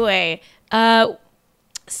 Anyway,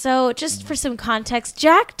 so just for some context,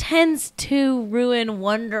 Jack tends to ruin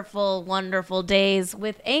wonderful, wonderful days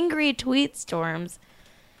with angry tweet storms.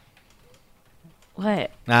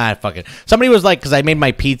 What? Fuck it. Somebody was like, because I made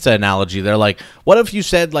my pizza analogy. They're like, what if you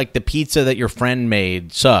said like the pizza that your friend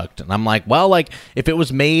made sucked? And I'm like, well, like if it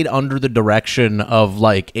was made under the direction of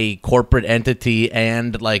like a corporate entity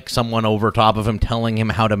and like someone over top of him telling him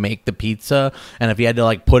how to make the pizza, and if he had to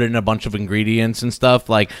like put in a bunch of ingredients and stuff,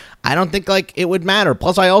 like I don't think like it would matter.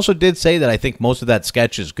 Plus, I also did say that I think most of that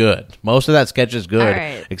sketch is good. Most of that sketch is good,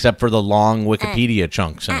 right. except for the long Wikipedia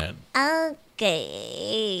chunks in it.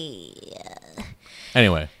 Okay.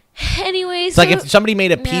 Anyway. Anyways, It's like if somebody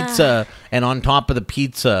made a pizza and on top of the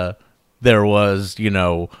pizza there was, you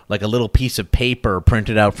know, like a little piece of paper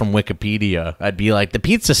printed out from Wikipedia, I'd be like, the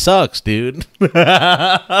pizza sucks, dude.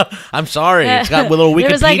 I'm sorry. It's got little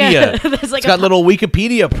Wikipedia. It's got little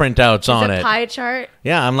Wikipedia printouts on it. Pie chart.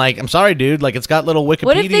 Yeah, I'm like, I'm sorry, dude. Like, it's got little Wikipedia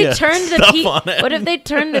What if they turned stuff on it. What if they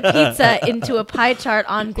turned the pizza into a pie chart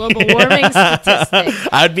on global warming statistics?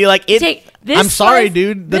 I'd be like, I'm sorry,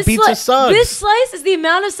 dude. The pizza sucks. This slice is the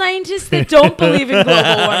amount of scientists that don't believe in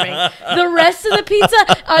global warming. The rest of the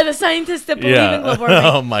pizza are the scientists that believe in global warming.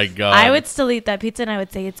 Oh my god. I would still eat that pizza and I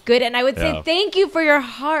would say it's good and I would say thank you for your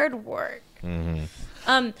hard work.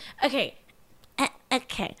 Okay.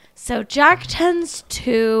 Okay. So Jack tends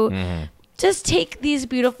to just take these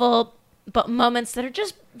beautiful moments that are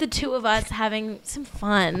just the two of us having some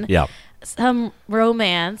fun. Yeah. Some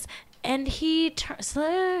romance. And he turns.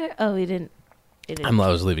 Oh, he didn't. I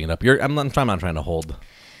was leaving it up. I'm not trying to hold.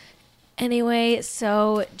 Anyway,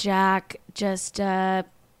 so Jack just.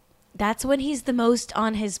 That's when he's the most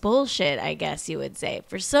on his bullshit, I guess you would say.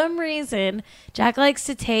 For some reason, Jack likes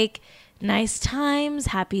to take nice times,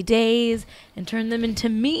 happy days, and turn them into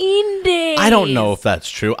mean days. I don't know if that's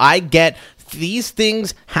true. I get these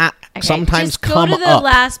things sometimes just come up. Go to the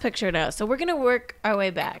last picture now. So we're gonna work our way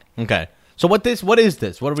back. Okay. So what is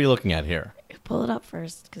this? What are we looking at here? Pull it up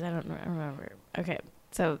first because I don't remember. Okay.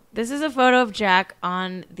 So this is a photo of Jack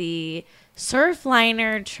on the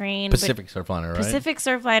Surfliner train. Pacific Surfliner, right? Pacific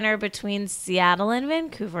Surfliner between Seattle and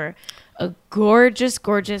Vancouver. A gorgeous,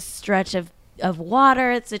 gorgeous stretch of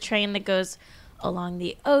water. It's a train that goes along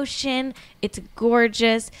the ocean. It's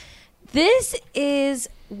gorgeous. This is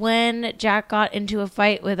when Jack got into a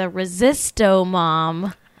fight with a Resisto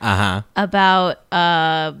mom about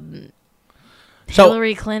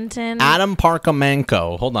Hillary Clinton. Adam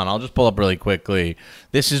Parkamenko. Hold on, I'll just pull up really quickly.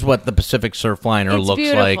 This is what the Pacific Surfliner looks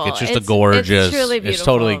beautiful. like. It's just a gorgeous. It's truly beautiful. It's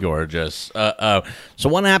totally gorgeous. So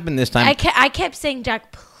what happened this time? I kept saying,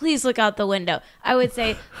 Jack, please look out the window. I would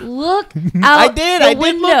say, look out the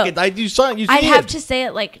window. Did look. You see I'd have it. to say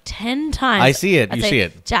it like 10 times. I see it. I'd you say, see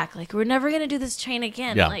it. Jack, like, we're never going to do this train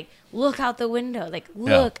again. Yeah. Like, look out the window. Like,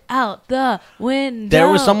 look out the window. There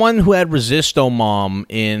was someone who had Resisto Mom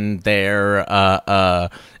in their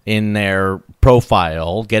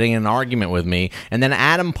profile getting in an argument with me, and then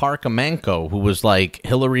Adam Parkamenko, who was like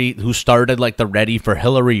Hillary, who started like the Ready for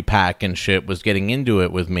Hillary pack and shit, was getting into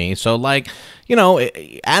it with me. So like, you know,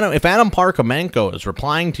 if Adam Parkamenko is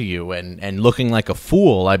replying to you and looking like a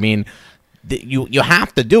fool, I mean, you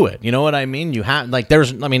have to do it. You know what I mean? You have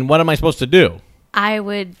what am I supposed to do? I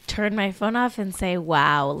would turn my phone off and say,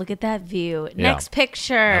 wow, look at that view. Yeah. Next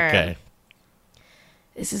picture. Okay.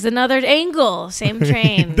 This is another angle. Same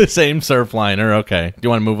train. The same Surfliner. Okay. Do you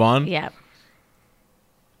want to move on? Yeah.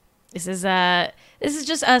 This is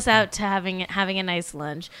just us out to having a nice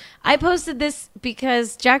lunch. I posted this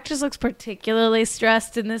because Jack just looks particularly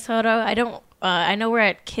stressed in this photo. I know we're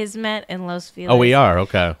at Kismet in Los Feliz. Oh, we are?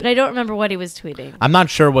 Okay. But I don't remember what he was tweeting. I'm not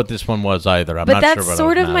sure what this one was either. But that's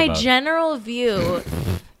sort of my general view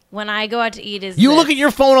when I go out to eat is you look at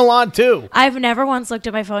your phone a lot too. I've never once looked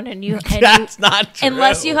at my phone and that's not true.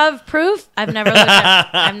 Unless you have proof, I've never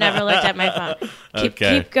looked at my phone.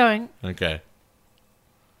 Keep going. Okay.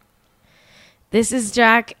 This is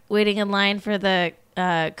Jack waiting in line for the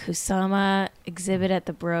Kusama exhibit at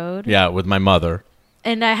the Broad. Yeah, with my mother.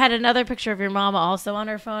 And I had another picture of your mom also on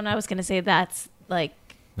her phone. I was going to say that's like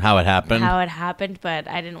how it happened, but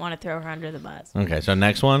I didn't want to throw her under the bus. Okay, so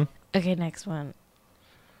next one. Okay, next one.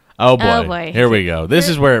 Oh boy. Here we go. This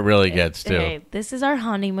is where it really gets to. Okay, this is our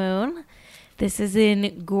honeymoon. This is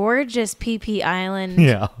in gorgeous Phi Phi Island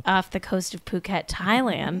off the coast of Phuket,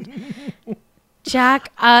 Thailand.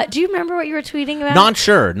 Jack, do you remember what you were tweeting about? Not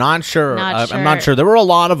sure. I'm not sure. There were a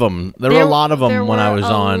lot of them. There were a lot of them when I was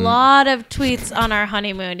on. A lot of tweets on our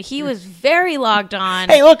honeymoon. He was very logged on.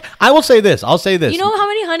 Hey, look, I will say this. I'll say this. You know how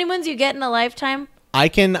many honeymoons you get in a lifetime? I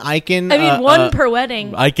can. I mean, one per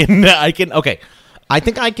wedding. I can. Okay. I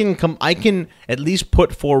think I can at least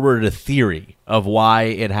put forward a theory of why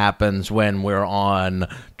it happens when we're on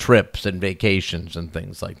trips and vacations and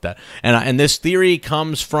things like that. And this theory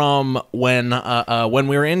comes from when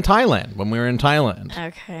we were in Thailand.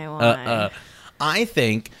 Okay, why? I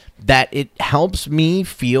think that it helps me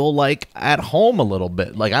feel like at home a little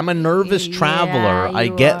bit. Like I'm a nervous traveler. I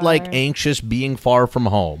get like anxious being far from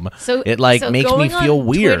home. So it like makes me feel on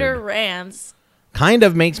weird. Twitter rants kind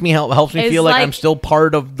of makes me helps me feel like I'm still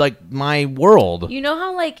part of like my world. You know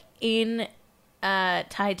how like in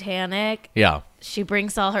Titanic, she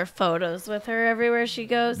brings all her photos with her everywhere she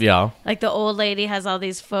goes. Yeah, like the old lady has all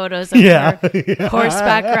these photos of her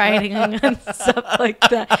horseback riding and stuff like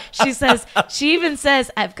that. She even says,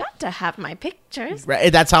 "I've got to have my pictures."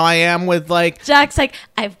 Right, that's how I am with like Jack's like,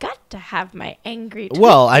 "I've got to have my angry."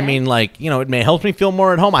 Well, I mean, like it helps me feel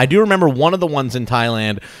more at home. I do remember one of the ones in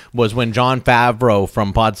Thailand was when Jon Favreau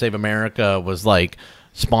from Pod Save America was like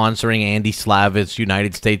sponsoring Andy Slavitt's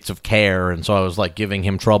United States of Care, and so I was like giving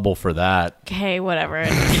him trouble for that. Okay, whatever.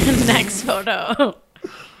 Next photo.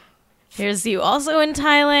 Here's you also in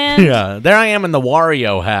Thailand. Yeah, there I am in the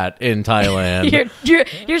Wario hat in Thailand.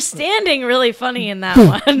 you're standing really funny in that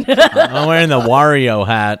one. I'm wearing the Wario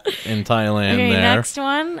hat in Thailand. Okay, there. Next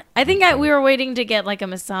one. I think we were waiting to get like a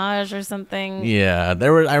massage or something. Yeah,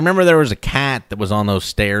 I remember there was a cat that was on those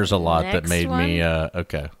stairs a lot that Next made one. me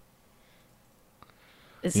okay.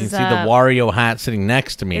 This You is can see the Wario hat sitting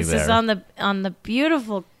next to me this there. is on the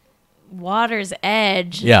beautiful water's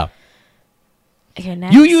edge. Yeah. Okay,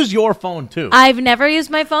 next. You use your phone too. I've never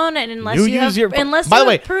used my phone, and unless you have By the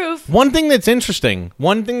way, proof. One thing that's interesting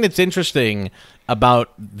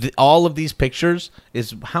about all of these pictures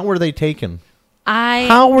is how were they taken?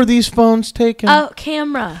 How were these phones taken?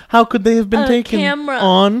 Camera. How could they have been taken?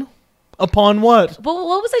 Camera. Upon what? But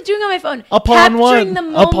what was I doing on my phone? Upon what? The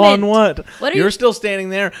moment. Upon what? You're still standing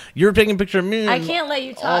there. You're taking a picture of me. I can't let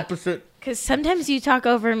you talk. Opposite. Because sometimes you talk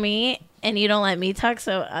over me and you don't let me talk.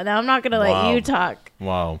 So now I'm not going to let you talk.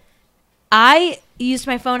 Wow. I used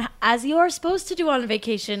my phone as you are supposed to do on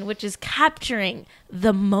vacation, which is capturing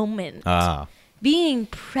the moment. Being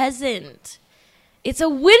present. It's a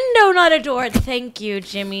window, not a door. Thank you,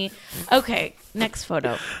 Jimmy. Okay, next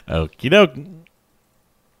photo. Okie doke.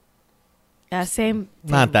 Same.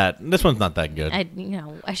 Not that. This one's not that good. I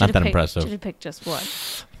should have impressive. Should have picked just one.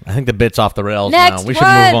 I think the bit's off the rails Next now. We should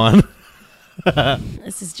move on.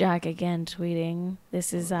 This is Jack again tweeting.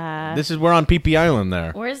 This is we're on PP Island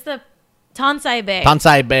there. Where's the Tonsai Bay?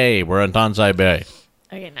 Tonsai Bay. We're on Tonsai Bay.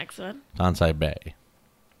 Okay, next one. Tonsai Bay.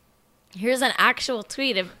 Here's an actual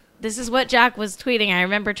tweet of this is what Jack was tweeting. I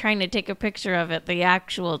remember trying to take a picture of it, the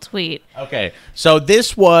actual tweet. Okay, so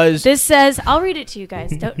this says, I'll read it to you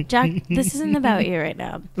guys. Jack, this isn't about you right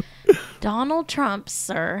now. Donald Trump,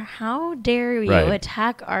 sir, how dare you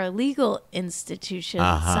attack our legal institution,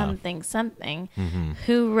 something,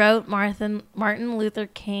 who wrote Martin Luther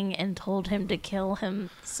King and told him to kill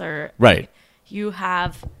him, sir. Right. You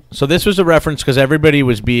have... So this was a reference because everybody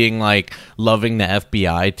was being like loving the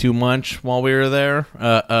FBI too much while we were there.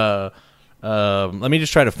 Let me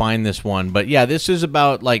just try to find this one. But yeah, this is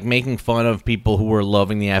about like making fun of people who were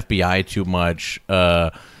loving the FBI too much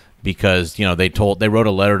because they wrote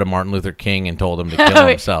a letter to Martin Luther King and told him to kill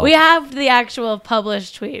himself. We have the actual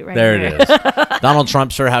published tweet right there. Here. It is. Donald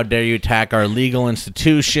Trump, sir, how dare you attack our legal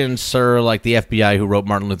institutions, sir, like the FBI who wrote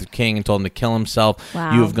Martin Luther King and told him to kill himself.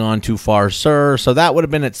 Wow. You have gone too far, sir. So that would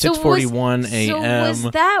have been at 6:41 a.m. So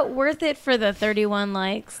was that worth it for the 31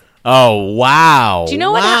 likes? Oh, wow. Do you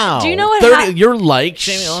know what? Do you know what? 30, your likes.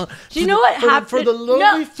 Do you know what happened? For the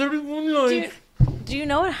lovely 31 likes. Do you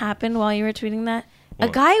know what happened while you were tweeting that? A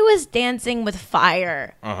guy was dancing with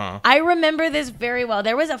fire. I remember this very well.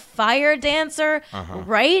 There was a fire dancer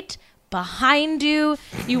right behind you.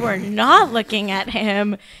 You were not looking at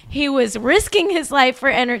him. He was risking his life for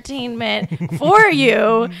entertainment for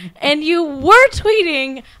you. And you were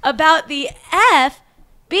tweeting about the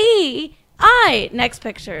FBI. Next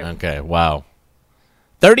picture. Okay, wow.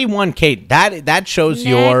 31, Kate. That shows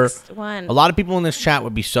Next one. A lot of people in this chat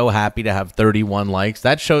would be so happy to have 31 likes.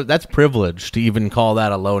 That's privilege to even call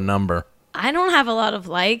that a low number. I don't have a lot of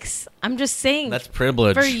likes. I'm just saying. That's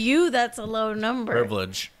privilege. For you, that's a low number.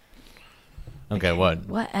 Privilege. Okay, what?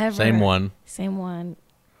 Whatever. Same one.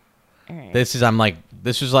 All right. This was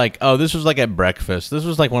like at breakfast. This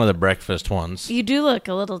was like one of the breakfast ones. You do look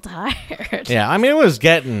a little tired. Yeah, I mean, it was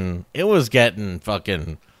getting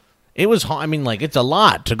fucking... it's a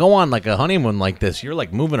lot to go on like a honeymoon like this. You're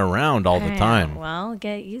like moving around all the time. Well,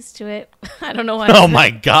 get used to it. I don't know why. Oh my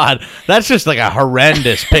God. That's just like a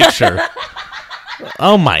horrendous picture.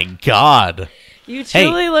 Oh my God. You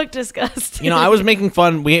truly look disgusting. I was making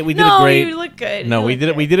fun. We did no, a great. you look good. No, You we look did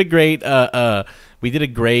it. good. We did a great. We did a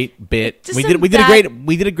great bit. Just We some did a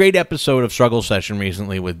bad- great episode of Struggle Session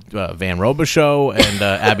recently with Van Robichaux and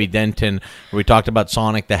Abby Denton, where we talked about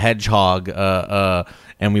Sonic the Hedgehog,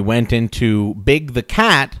 and we went into Big the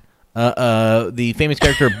Cat, the famous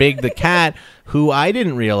character Big the Cat, who I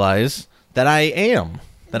didn't realize that I am.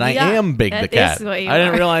 That I Yeah, am Big the that Cat. is what you I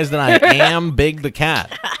didn't are. realize that I am Big the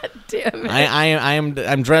Cat. Damn it.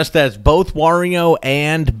 I'm dressed as both Wario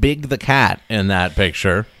and Big the Cat in that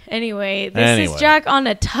picture. Anyway, this is Jack on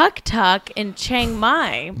a tuk-tuk in Chiang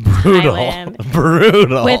Mai, Brutal. Thailand,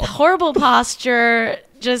 Brutal. with horrible posture,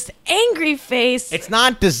 just angry face. It's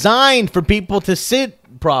not designed for people to sit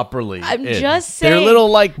properly. I'm in. just They're saying- little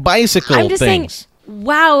like bicycle I'm just things. saying,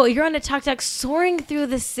 wow, you're on a tuk-tuk soaring through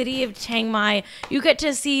the city of Chiang Mai. You get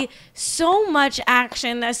to see so much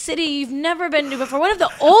action, a city you've never been to before. One of the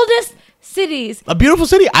oldest cities A beautiful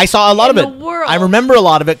city. I saw a lot in of the it. world. I remember a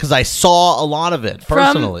lot of it because I saw a lot of it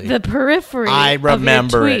personally. from the periphery. I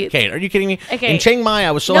remember of your it. tweets. Kate, are you kidding me? Okay. In Chiang Mai,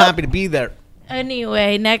 I was so Nope. happy to be there.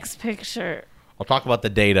 Anyway, next picture. I'll talk about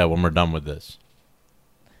the data when we're done with this.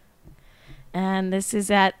 And this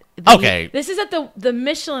is at Okay. This is at the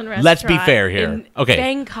Michelin restaurant. Let's be fair here. in Okay.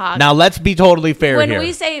 Bangkok. Now let's be totally fair when here.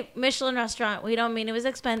 we say Michelin restaurant, we don't mean it was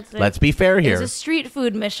expensive. Let's be fair It here. was a street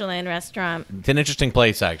food Michelin restaurant. It's an interesting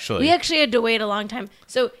place, actually. We actually had to wait a long time.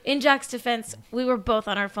 So in Jack's defense, we were both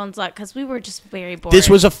on our phones a lot because we were just very bored. This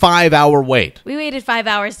was a 5-hour wait. We waited 5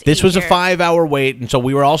 hours. To This eat was a here. 5-hour wait, and so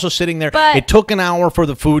we were also sitting there. But- It took an hour for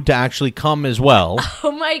the food to actually come as well.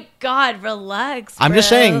 Oh my God! Relax. I'm just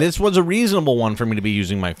bro. saying, this was a reasonable one for me to be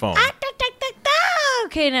using my phone.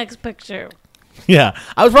 Okay, next picture. Yeah,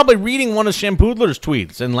 I was probably reading one of Shampoodler's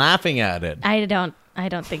tweets and laughing at it. I don't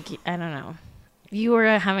think. I don't know. You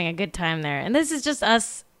were having a good time there, and this is just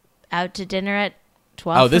us out to dinner at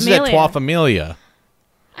 12. Oh, this is at Trois Familia.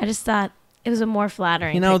 I just thought it was a more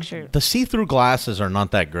flattering You know, picture. the see-through glasses are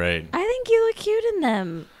not that great. I think you look cute in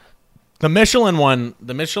them. The Michelin one,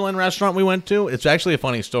 the Michelin restaurant we went to, it's actually a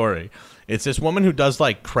funny story. It's this woman who does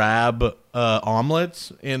like crab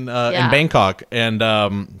omelets in Bangkok, and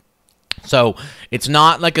so it's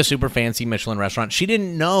not like a super fancy Michelin restaurant. She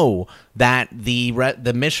didn't know that the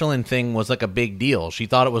Michelin thing was like a big deal. She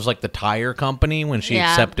thought it was like the tire company when she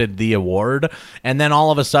accepted the award, and then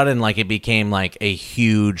all of a sudden, like it became like a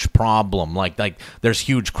huge problem. Like there's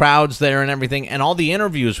huge crowds there and everything, and all the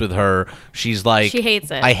interviews with her, she's like, She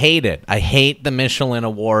hates it. I hate it. I hate the Michelin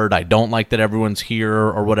award. I don't like that everyone's here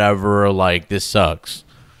or whatever. Like this sucks.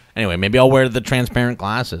 Anyway, maybe I'll wear the transparent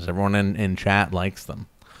glasses. Everyone in chat likes them.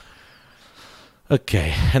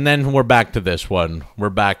 Okay, and then we're back to this one. We're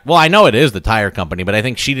back. Well, I know it is the tire company, but I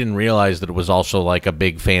think she didn't realize that it was also like a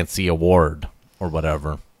big fancy award or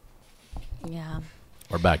whatever. Yeah.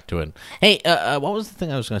 We're back to it. Hey, what was the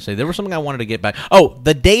thing I was going to say? There was something I wanted to get back. Oh,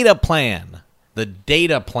 the data plan. The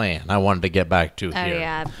data plan I wanted to get back to Oh here.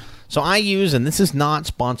 yeah. So I use, and this is not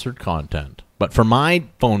sponsored content, but for my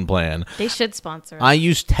phone plan, They should sponsor us. I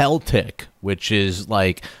use Teltic, which is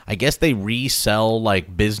like, I guess they resell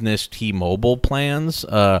like business T-Mobile plans.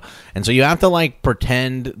 And so you have to like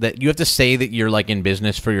pretend that you have to say that you're like in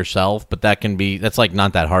business for yourself, but that's like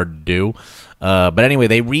not that hard to do. But anyway,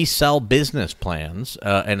 they resell business plans,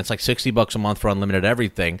 and it's like $60 a month for unlimited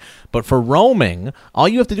everything. But for roaming, all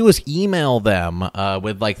you have to do is email them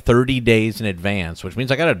with like 30 days in advance, which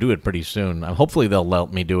means I got to do it pretty soon. Hopefully, they'll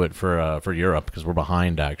let me do it for Europe because we're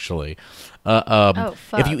behind actually.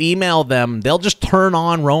 If you email them, they'll just turn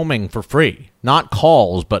on roaming for free, not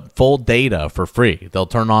calls, but full data for free. They'll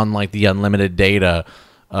turn on like the unlimited data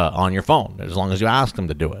on your phone as long as you ask them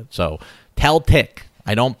to do it. So Teltic.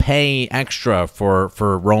 I don't pay extra for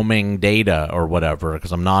roaming data or whatever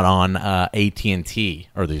because I'm not on AT&T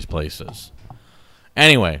or these places.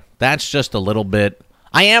 Anyway, that's just a little bit.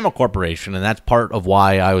 I am a corporation, and that's part of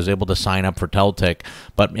why I was able to sign up for Teltic.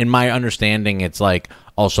 But in my understanding, it's like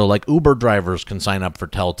also like Uber drivers can sign up for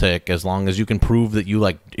Teltic as long as you can prove that you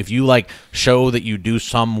like, if you like show that you do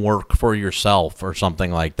some work for yourself or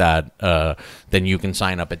something like that, then you can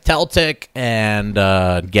sign up at Teltic and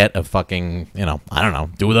get a fucking, I don't know,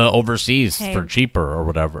 do the overseas for cheaper or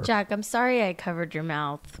whatever. Jack, I'm sorry I covered your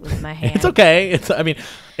mouth with my hand. It's okay. It's okay.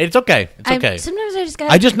 It's okay. Sometimes I just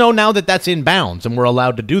got. I just know now that that's in bounds, and we're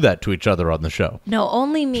allowed to do that to each other on the show. No,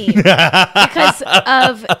 only me. Because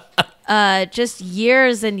of just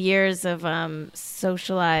years and years of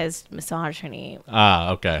socialized misogyny.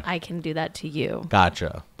 Okay. I can do that to you.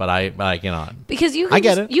 Gotcha. But I cannot. Because you can I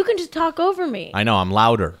get it. You can just talk over me. I know. I'm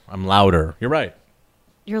louder. You're right.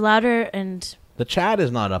 You're louder and The chat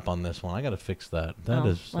is not up on this one. I got to fix that.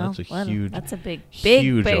 That's a huge, that's a big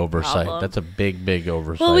oversight. problem. That's a big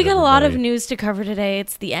oversight. Well, we got a lot of everybody. news to cover today.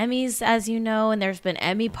 It's the Emmys, as you know, and there's been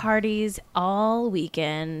Emmy parties all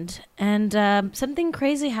weekend. And something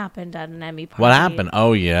crazy happened at an Emmy party. What happened?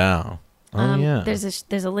 Oh, yeah. Yeah.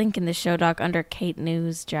 There's a link in the show doc under Kate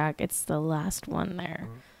News, Jack. It's the last one there.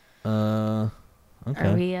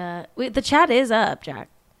 Okay. Are the chat is up, Jack.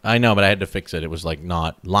 I know, but I had to fix it. It was like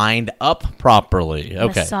not lined up properly.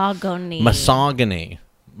 Okay. Misogyny.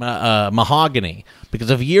 Mahogany. Because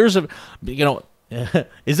of years of,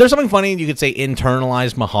 is there something funny you could say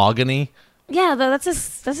internalized mahogany? Yeah, that's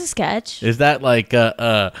a sketch. Is that like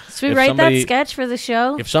Should we write that sketch for the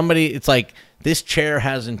show? If somebody, it's like this chair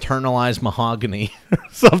has internalized mahogany or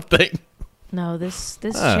something. No, this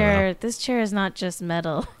chair is not just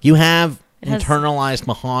metal. You have internalized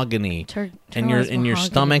mahogany. In your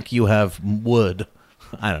stomach you have wood.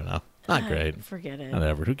 I don't know. Not great. Forget it.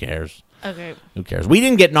 Whatever. Who cares? Okay. Who cares? We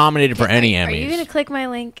didn't get nominated for any Emmys. Are you going to click my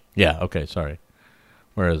link? Yeah, okay, sorry.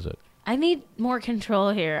 Where is it? I need more control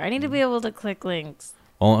here. I need to be able to click links.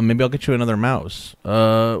 Well, maybe I'll get you another mouse.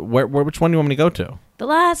 Which one do you want me to go to? The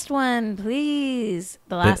last one, please.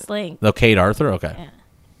 The last link. The Kate Arthur? Okay. Yeah.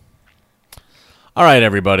 All right,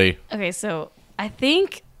 everybody. Okay, so I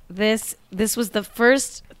think this was the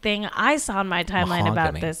first thing I saw on my timeline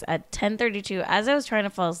about this at 10:32 as I was trying to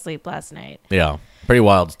fall asleep last night. Yeah, pretty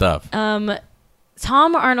wild stuff.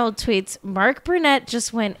 Tom Arnold tweets, Mark Burnett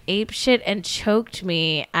just went apeshit and choked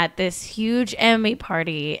me at this huge Emmy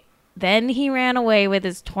party. Then he ran away with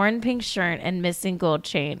his torn pink shirt and missing gold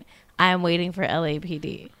chain. I am waiting for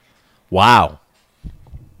LAPD. Wow.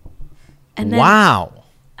 And then wow.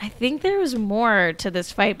 I think there was more to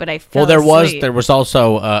this fight, but I fell asleep. asleep. There was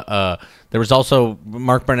also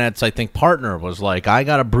Mark Burnett's, I think, partner was like, I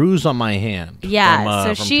got a bruise on my hand. Yeah,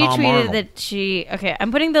 so she Tom tweeted Arnold. that she... Okay,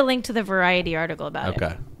 I'm putting the link to the Variety article about it.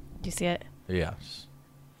 Okay. Do you see it? Yes.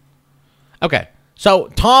 Okay. So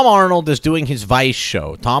Tom Arnold is doing his Vice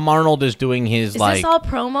show. Tom Arnold is doing his Is this all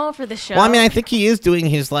promo for the show? Well, I mean, I think he is doing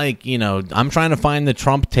his I'm trying to find the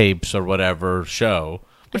Trump tapes or whatever show.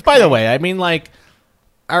 Which, by the way, I mean,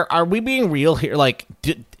 are we being real here?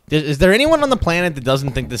 Is there anyone on the planet that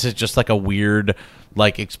doesn't think this is just like a weird,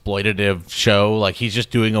 exploitative show? Like he's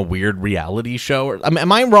just doing a weird reality show? Or,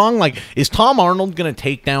 am I wrong? Is Tom Arnold going to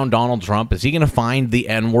take down Donald Trump? Is he going to find the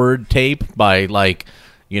N-word tape by by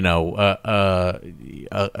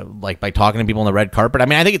talking to people on the red carpet? I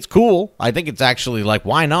mean, I think it's cool. I think it's actually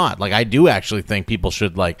why not? I do actually think people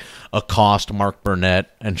should accost Mark Burnett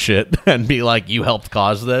and shit and be like, you helped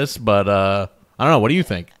cause this. But I don't know. What do you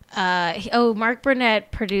think? Mark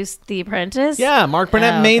Burnett produced The Apprentice? Yeah, Mark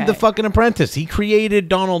Burnett made The fucking Apprentice. He created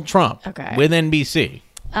Donald Trump with NBC.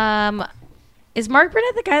 Is Mark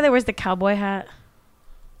Burnett the guy that wears the cowboy hat?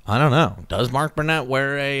 I don't know. Does Mark Burnett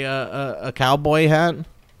wear a cowboy hat?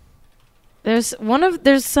 There's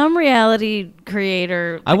some reality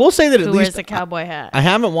creator. I will say that at who least wears a cowboy hat. I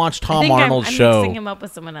haven't watched Tom Arnold's I'm show. mixing him up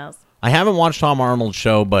with someone else. I haven't watched Tom Arnold's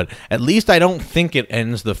show, but at least I don't think it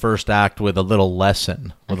ends the first act with a little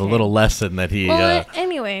lesson. A little lesson that he. Well,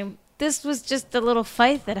 anyway, this was just a little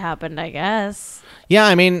fight that happened, I guess. Yeah,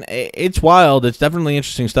 I mean, it's wild. It's definitely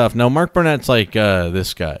interesting stuff. No, Mark Burnett's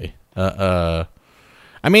this guy. I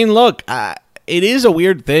mean, look, it is a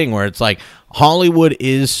weird thing where it's Hollywood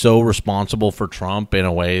is so responsible for Trump in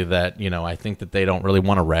a way that, I think that they don't really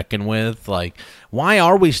want to reckon with. Why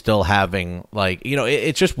are we still having,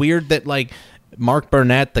 it's just weird that, Mark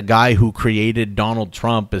Burnett, the guy who created Donald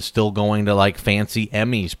Trump, is still going to, fancy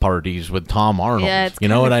Emmys parties with Tom Arnold. Yeah, it's you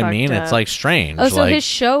know what I fucked mean? up. It's, strange. Oh, so his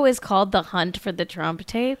show is called The Hunt for the Trump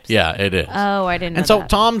Tapes? Yeah, it is. Oh, I didn't know And so that.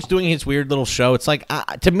 Tom's doing his weird little show. It's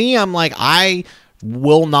to me, I'm I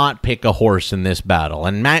will not pick a horse in this battle.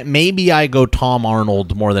 And maybe I go Tom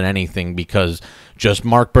Arnold more than anything because just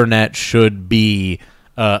Mark Burnett should be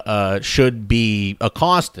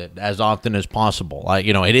accosted as often as possible.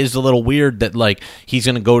 It is a little weird that he's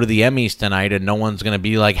going to go to the Emmys tonight and no one's going to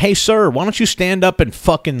be like, hey, sir, why don't you stand up and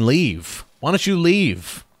fucking leave? Why don't you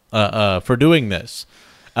leave for doing this?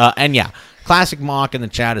 And yeah. Classic Mock in the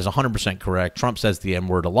chat is 100% correct. Trump says the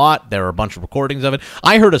N-word a lot. There are a bunch of recordings of it.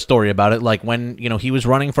 I heard a story about it, when, he was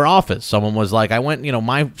running for office. Someone was like, I went,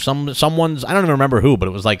 someone's, I don't even remember who, but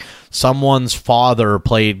it was someone's father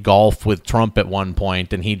played golf with Trump at one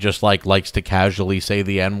point, and he just, likes to casually say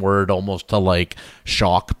the N-word almost to,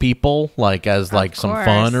 shock people, as, some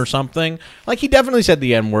fun or something. He definitely said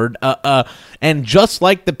the N-word. And just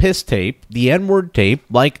like the piss tape, the N-word tape,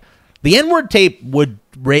 the N-word tape would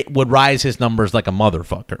would rise his numbers like a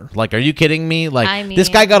motherfucker. Like, are you kidding me? Like, I mean, this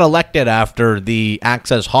guy got elected after the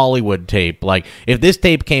Access Hollywood tape. Like, if this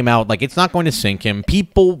tape came out, like, it's not going to sink him.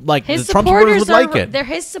 People, like, the Trump supporters would like it.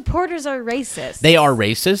 His supporters are racist. They are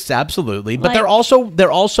racist, absolutely. But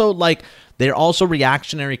Like, they're also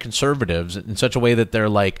reactionary conservatives in such a way that they're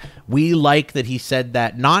like, we like that he said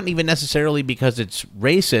that, not even necessarily because it's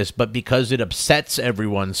racist, but because it upsets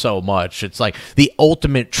everyone so much. It's like the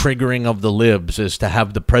ultimate triggering of the libs is to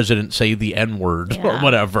have the president say the N-word or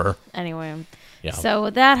whatever. Anyway. Yeah. So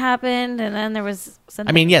that happened, and then there was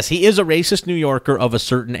something. I mean, yes, he is a racist New Yorker of a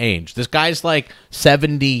certain age. This guy's like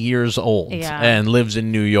 70 years old and lives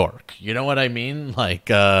in New York. You know what I mean? Like,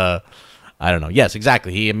 I don't know. Yes,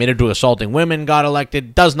 exactly. He admitted to assaulting women, got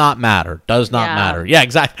elected. Does not matter. Does not matter. Yeah,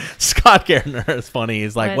 exactly. Scott Gardner is funny.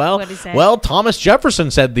 He's like, well, Thomas Jefferson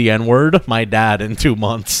said the N-word, my dad, in 2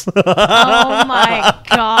 months. Oh, my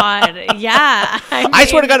God. Yeah. I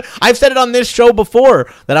swear to God, I've said it on this show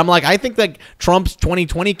before that I'm like, I think that Trump's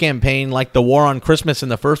 2020 campaign, like the war on Christmas in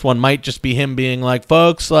the first one, might just be him being like,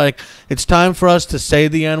 folks, like, it's time for us to say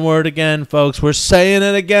the N-word again, folks. We're saying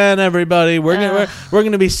it again, everybody. We're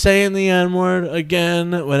gonna be saying the N-word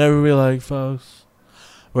again whenever we like, folks.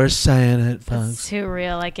 We're saying it, folks. It's too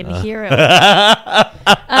real. I can hear it. All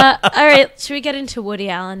right, should we get into Woody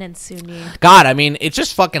Allen and Soon-Yi? God, I mean, it's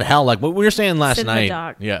just fucking hell. Like what we were saying last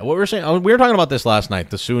night. Yeah, what we were saying. We were talking about this last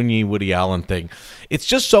night, the Soon-Yi Woody Allen thing. It's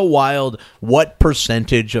just so wild what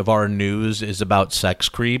percentage of our news is about sex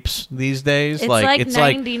creeps these days. It's like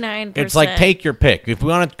 99%. It's like take your pick. If we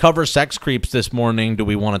want to cover sex creeps this morning, do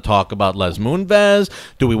we want to talk about Les Moonves?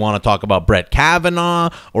 Do we want to talk about Brett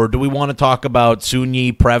Kavanaugh? Or do we want to talk about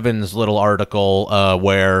Soon-Yi Previn's little article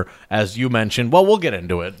where, as you mentioned, well, we'll get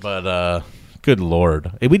into it, but good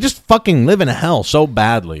Lord. We just fucking live in a hell so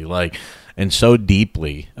badly, like, and so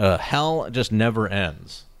deeply. Hell just never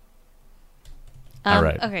ends. All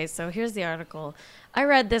right. Okay, so here's the article. I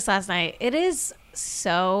read this last night. It is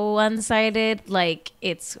so one-sided, like,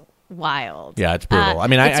 it's wild. Yeah, it's brutal. I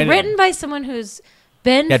mean, it's written by someone who's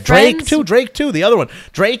been Drake too. The other one,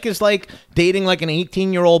 Drake is like dating like an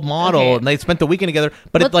 18-year-old model, and they spent the weekend together.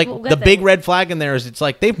 But it's like the big red flag in there is it's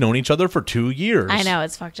like they've known each other for 2 years. I know,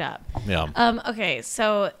 it's fucked up. Yeah. Okay,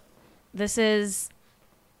 so this is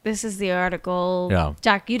the article. Yeah.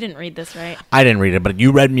 Jack, you didn't read this, right? I didn't read it, but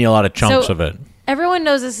you read me a lot of chunks of it. Everyone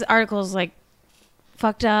knows this article is like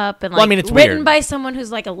fucked up and like, well, I mean, it's written weird. by someone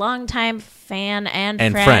who's like a longtime fan and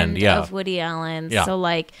friend of Woody Allen. Yeah. So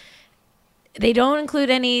like, they don't include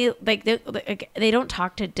any like they don't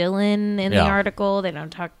talk to Dylan in the article. They don't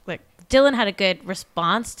talk like Dylan had a good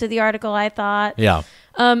response to the article, I thought. Yeah.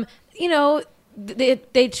 You know,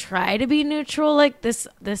 they try to be neutral. Like this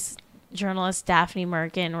journalist Daphne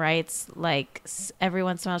Merkin writes, like every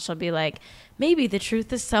once in a while she'll be like, maybe the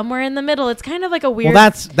truth is somewhere in the middle. It's kind of like a weird.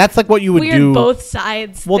 Well, that's like what you would do. Both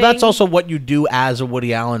sides. Well, thing. that's also what you do as a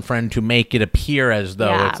Woody Allen friend to make it appear as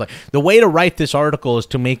though it's like the way to write this article is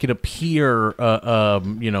to make it appear, I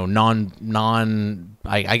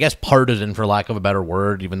guess partisan, for lack of a better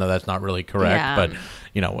word, even though that's not really correct. Yeah.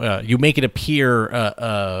 But you make it appear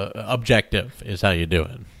objective is how you do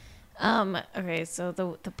it. Okay, so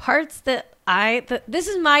the parts that this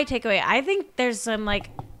is my takeaway. I think there's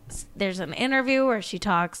an interview where she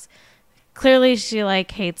talks. Clearly, she like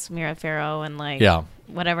hates Mira Farrow and like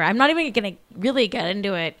whatever. I'm not even gonna really get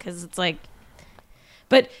into it because it's like,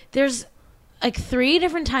 but there's like 3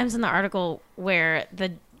 different times in the article where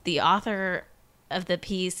the author of the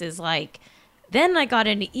piece is like, then I got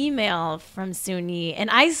an email from Soon-Yi, and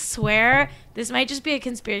I swear this might just be a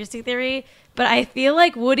conspiracy theory, but I feel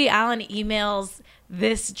like Woody Allen emails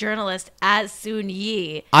this journalist as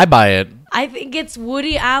Soon-Yi. I buy it. I think it's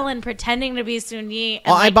Woody Allen pretending to be Soon-Yi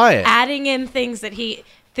and I buy it. Adding in things that he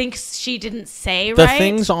thinks she didn't say the right.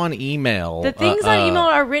 things on email. The things on email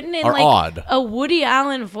are written in like odd. A Woody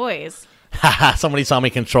Allen voice. Somebody saw me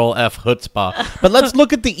control F chutzpah. But let's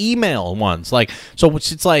look at the email ones. Like, so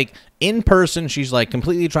it's like in person, she's like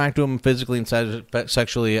completely attracted to him physically and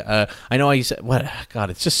sexually. I know how you said, what? God,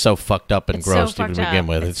 it's just so fucked up and It's gross so to fucked begin up.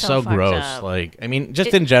 with. It's so gross. up. Like, I mean,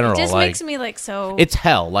 just in general. It just like, makes me like so. It's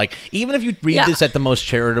hell. Like, even if you read this at the most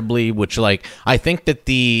charitably, which like, I think that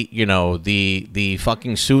the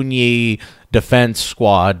fucking Soon-Yi defense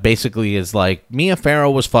squad basically is like, Mia Farrow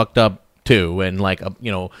was fucked up too, and like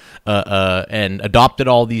and adopted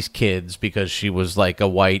all these kids because she was like a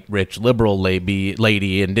white rich liberal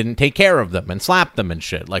lady and didn't take care of them and slapped them and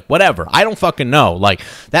shit, like whatever. I don't fucking know, like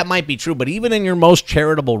that might be true, but even in your most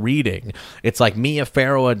charitable reading, it's like Mia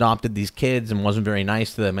Farrow adopted these kids and wasn't very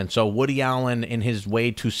nice to them, and so Woody Allen, in his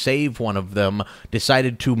way to save one of them,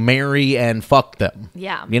 decided to marry and fuck them.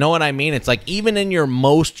 Yeah. You know what I mean? It's like even in your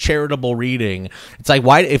most charitable reading, it's like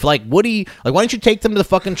why don't you take them to the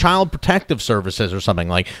fucking child protective services or something?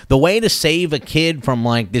 Like the way to save a kid from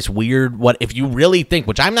like this weird, what if you really think,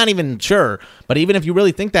 which I'm not even sure, but even if you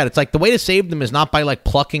really think that, it's like the way to save them is not by like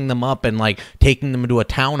plucking them up and like taking them to a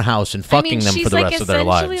townhouse and fucking them for the rest of their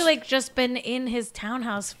lives. She's essentially like just been in his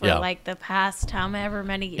townhouse for like the past however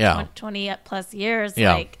many 20 plus years.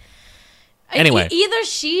 Like anyway, either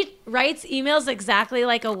she writes emails exactly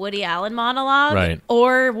like a Woody Allen monologue, right,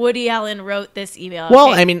 or Woody Allen wrote this email. Well,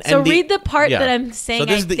 I mean, so read the part that I'm saying. So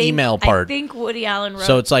this is the email part. I think Woody Allen wrote.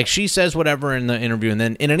 So it's like she says whatever in the interview, and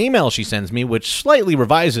then in an email she sends me, which slightly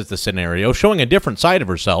revises the scenario, showing a different side of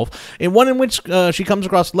herself, in one in which she comes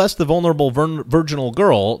across less the vulnerable, virginal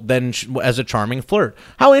girl than as a charming flirt.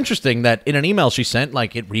 How interesting that in an email she sent,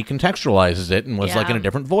 like it recontextualizes it and was like in a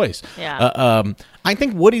different voice. Yeah. I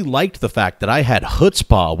think Woody liked the fact that I had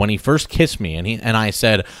chutzpah when he first kissed me, and I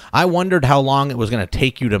said, I wondered how long it was going to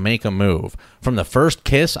take you to make a move. From the first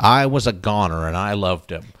kiss, I was a goner, and I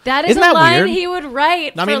loved him. Isn't that a line weird? He would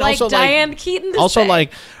write for like Diane Keaton to also, say.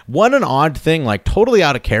 like, what an odd thing, like totally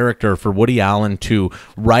out of character for Woody Allen to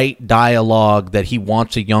write dialogue that he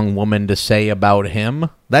wants a young woman to say about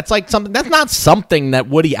him. That's like something. That's not something that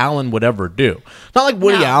Woody Allen would ever do. It's not like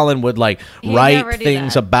Woody Allen would like write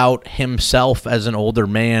things about himself as an older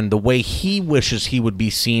man the way he wishes he would be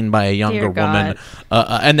seen by a younger woman,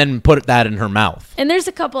 and then put that in her mouth. And there's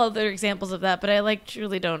a couple other examples of that, but I like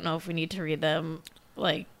truly don't know if we need to read them.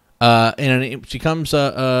 Like, and she comes.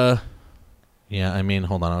 Yeah, I mean,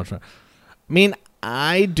 hold on. I'll try. I mean,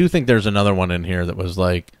 I do think there's another one in here that was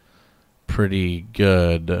like pretty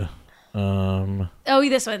good.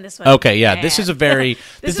 This one. Okay, yeah. This is a very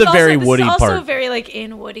this is a very Woody part. This is also very like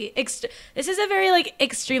in Woody. This is a very like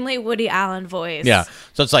extremely Woody Allen voice. Yeah.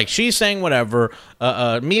 So it's like she's saying whatever.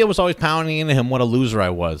 Mia was always pounding into him what a loser I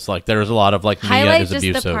was. Like there's a lot of like Mia is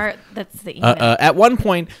abusive. Just the part that's the email. At one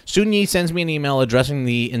point, Soon Yi sends me an email addressing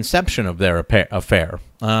the inception of their affair.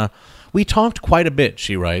 We talked quite a bit,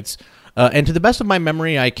 she writes. And to the best of my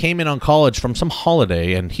memory, I came in on college from some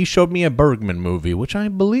holiday, and he showed me a Bergman movie, which I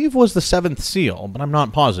believe was The Seventh Seal, but I'm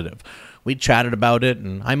not positive. We chatted about it,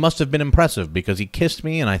 and I must have been impressive because he kissed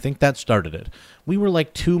me, and I think that started it. We were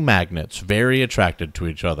like two magnets, very attracted to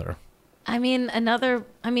each other. Here's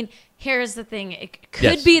the thing. It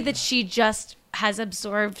could be that she just has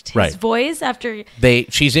absorbed his voice after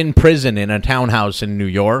she's in prison in a townhouse in New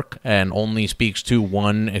York and only speaks to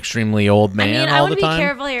one extremely old man all the time. I want to be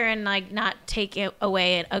careful here and like not take it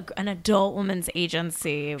away an adult woman's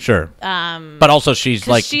agency. Sure. But also she's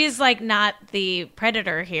like not the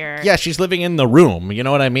predator here. Yeah, she's living in the room. You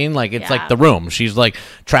know what I mean? Like it's like the room. She's like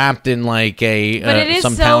trapped in like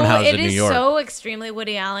some townhouse in New York. It is so extremely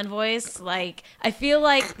Woody Allen voice. Like I feel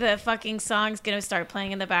like the fucking song's gonna start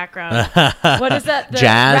playing in the background. What is that?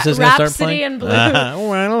 Jazz is going to start playing? in Blue.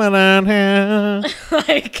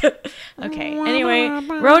 Like, okay. Anyway,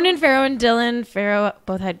 Ronan Farrow and Dylan Farrow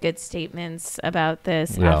both had good statements about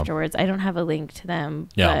this afterwards. I don't have a link to them,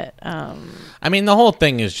 but I mean, the whole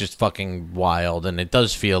thing is just fucking wild, and it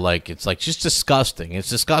does feel like it's like just disgusting.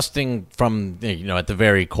 It's disgusting from at the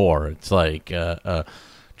very core. It's like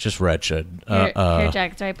just wretched. Here,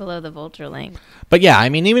 Jack, it's right below the Vulture link. But yeah, I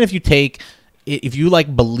mean, even if you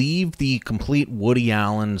like believe the complete Woody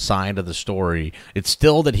Allen side of the story, it's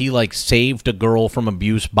still that he like saved a girl from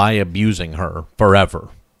abuse by abusing her forever.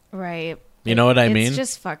 Right. You know what I mean? It's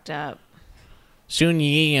just fucked up. Soon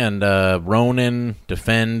Yi and Ronan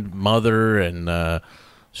defend Mother and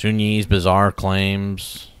Soon Yi's bizarre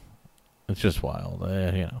claims. It's just wild.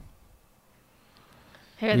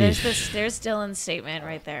 Here, there's Dylan's statement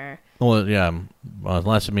right there. Well, yeah. It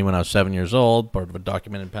lasted me when I was 7 years old, part of a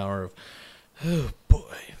documented power of... Oh,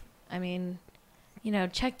 boy. I mean,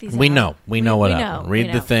 check these we out. We know what happened.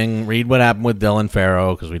 Read the thing. Read what happened with Dylan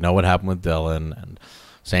Farrow, because we know what happened with Dylan. And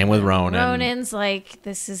same with Ronan. Ronan's like,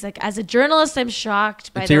 this is like, as a journalist, I'm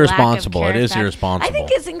shocked by it's the irresponsible. lack of It is irresponsible. I think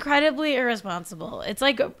it's incredibly irresponsible. It's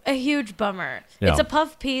like a huge bummer. Yeah. It's a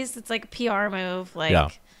puff piece. It's like a PR move. Like, yeah.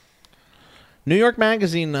 New York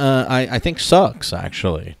Magazine, I think, sucks,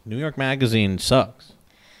 actually. New York Magazine sucks.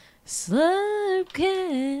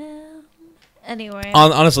 Anyway.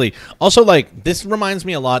 Honestly. Also, like, this reminds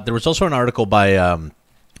me a lot. There was also an article by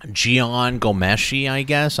Gian Gomeshi, I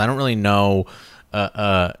guess. I don't really know.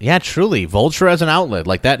 Yeah, truly, Vulture as an outlet,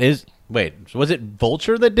 like that is. Wait, was it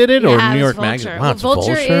Vulture that did it, or Yeah, New it was York Vulture. Magazine? Wow, Well, it's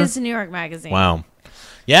Vulture Vulture is New York Magazine. Wow.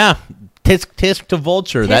 Yeah. Tisk to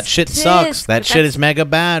Vulture. That Tisk, shit tisk, sucks. That but shit is that's- mega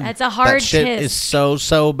bad. that's a hard That shit tisk. is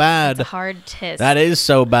so bad. It's a hard tisk. That is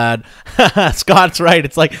so bad. Scott's right.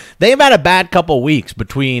 It's like they've had a bad couple weeks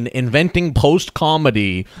between inventing post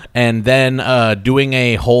comedy and then doing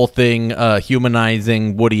a whole thing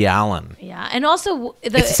humanizing Woody Allen. Yeah, and also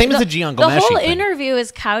It's the same as the Gian The Gomeshi whole thing. interview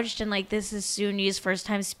is couched in like, this is Soon-Yi's first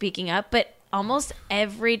time speaking up, but almost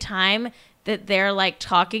every time that they're like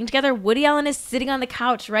talking together, Woody Allen is sitting on the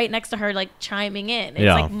couch right next to her, like chiming in. It's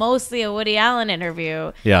Yeah. like mostly a Woody Allen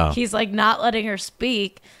interview. Yeah. He's like not letting her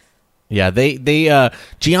speak. Yeah, Gian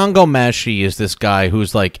Gomeshi is this guy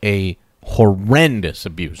who's like a horrendous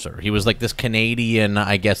abuser. He was like this Canadian,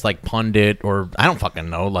 I guess, like pundit, or I don't fucking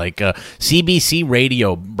know, like a CBC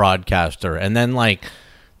radio broadcaster. And then like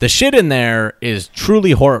the shit in there is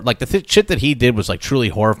truly like the shit that he did was like truly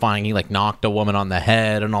horrifying. He like knocked a woman on the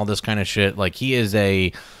head and all this kind of shit. Like he is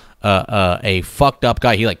a fucked up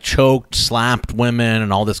guy. He like choked, slapped women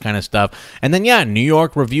and all this kind of stuff. And then yeah, New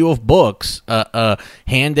York Review of Books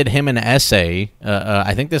handed him an essay.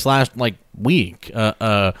 I think this last like week.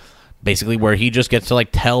 Basically where he just gets to like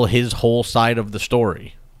tell his whole side of the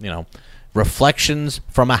story. You know, reflections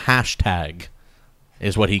from a hashtag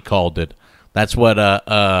is what he called it. That's what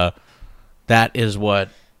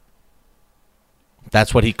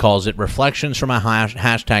that's what he calls it. Reflections from a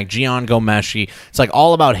hashtag. Gian Gomeshi. It's like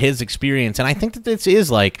all about his experience, and I think that this is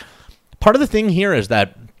like part of the thing here is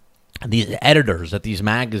that these editors at these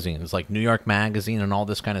magazines, like New York Magazine and all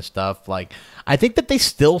this kind of stuff, like I think that they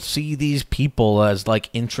still see these people as like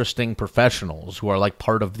interesting professionals who are like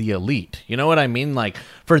part of the elite. You know what I mean? Like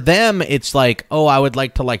for them, it's like, oh, I would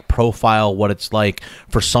like to like profile what it's like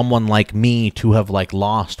for someone like me to have like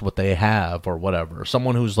lost what they have or whatever.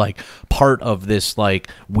 Someone who's like part of this like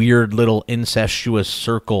weird little incestuous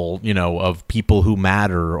circle, you know, of people who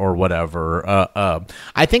matter or whatever.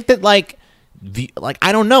 I think that like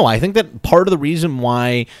I don't know. I think that part of the reason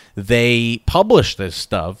why they publish this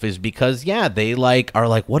stuff is because, yeah, they like are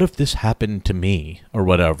like, what if this happened to me or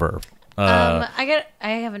whatever. I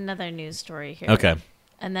have another news story here. Okay.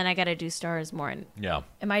 And then I got to do Stars More. Yeah.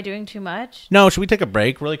 Am I doing too much? No, should we take a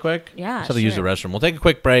break really quick? Yeah, Just have to use the sure. restroom. We'll take a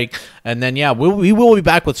quick break, and then yeah, we will be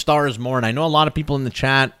back with Stars More. And I know a lot of people in the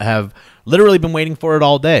chat have literally been waiting for it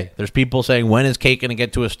all day. There's people saying, when is Kate going to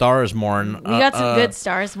get to a Stars More? And, We got some good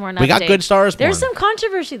Stars More. we got good Stars There's More. some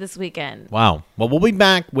controversy this weekend. Wow. Well, we'll be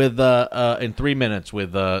back with in 3 minutes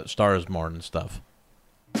with Stars More and stuff.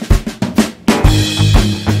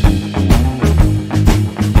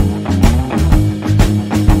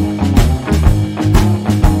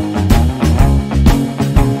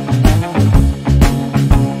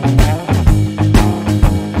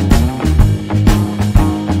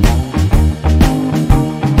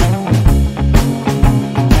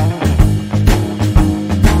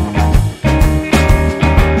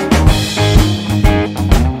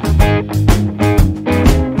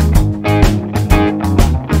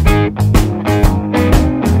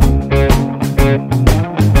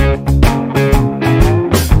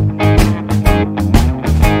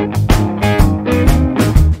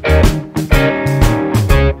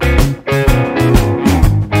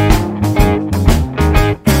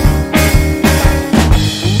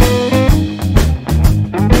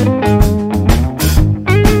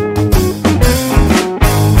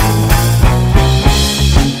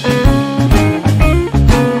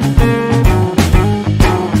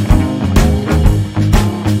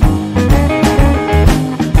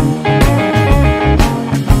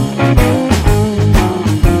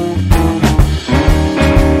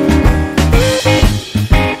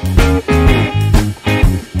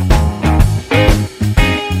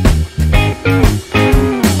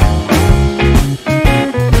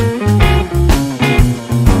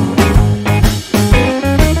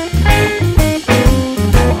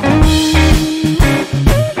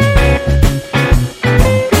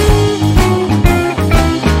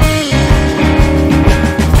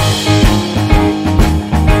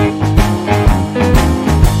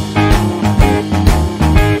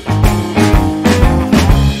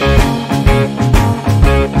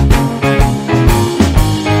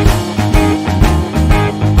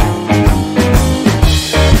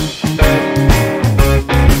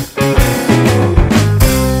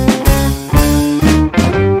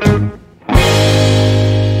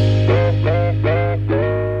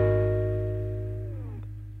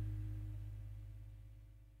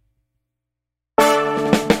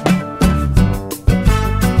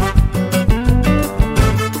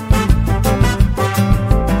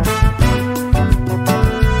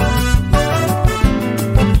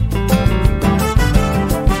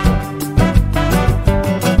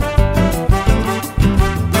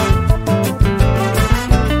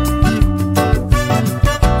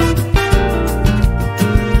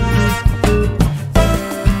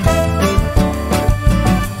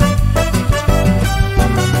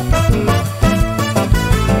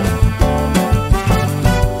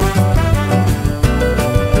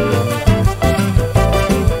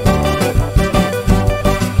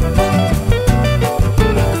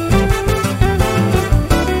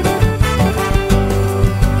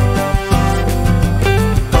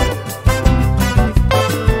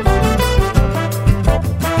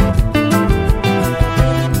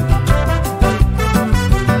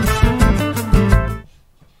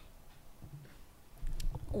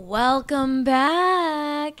 Welcome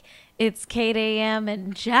back. It's Kate AM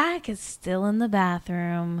and Jack is still in the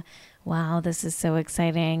bathroom. Wow, this is so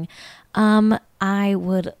exciting. I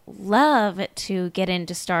would love to get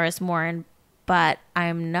into Star is Born, but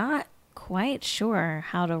I'm not quite sure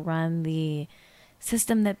how to run the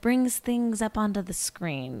system that brings things up onto the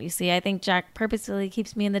screen. You see, I think Jack purposely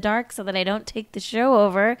keeps me in the dark so that I don't take the show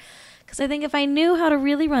over, because I think if I knew how to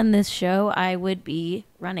really run this show, I would be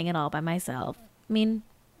running it all by myself. I mean,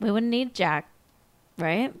 we wouldn't need Jack,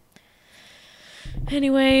 right?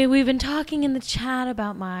 Anyway, we've been talking in the chat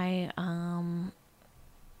about my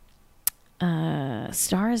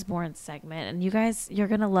Star is Born segment, and you guys, you're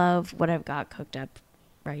going to love what I've got cooked up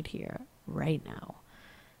right here, right now.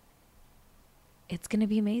 It's going to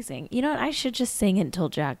be amazing. You know what? I should just sing it until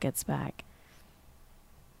Jack gets back.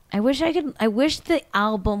 I wish the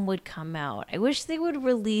album would come out. I wish they would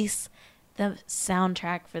release the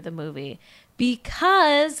soundtrack for the movie,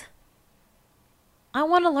 because I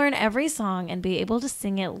want to learn every song and be able to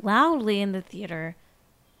sing it loudly in the theater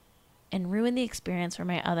and ruin the experience for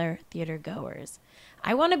my other theater goers.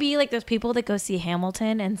 I want to be like those people that go see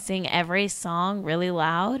Hamilton and sing every song really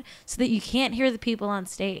loud so that you can't hear the people on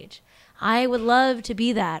stage. I would love to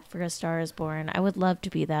be that for A Star is Born. I would love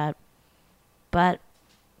to be that. But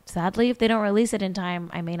sadly, if they don't release it in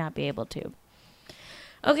time, I may not be able to.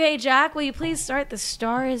 Okay, Jack, will you please start the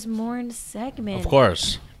Star is Born segment? Of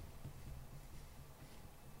course.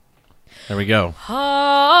 There we go.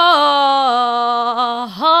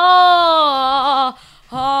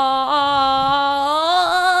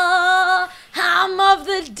 I'm of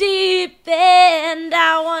the deep end.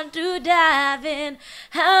 I want to dive in.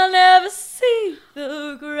 I'll never see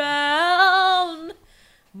the ground.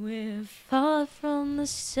 We're far from the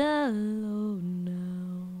shallow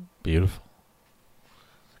now. Beautiful.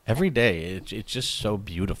 Every day, it's just so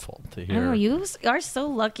beautiful to hear. Oh, you are so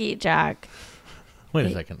lucky, Jack. Wait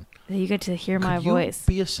a second. That you get to hear my Could you voice.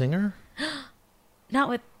 be a singer? Not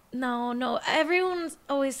with... No. Everyone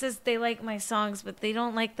always says they like my songs, but they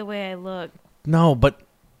don't like the way I look. No, but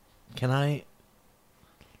can I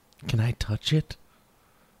touch it?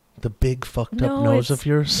 The big fucked up nose of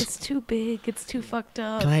yours? It's too big. It's too fucked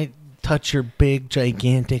up. Can I touch your big,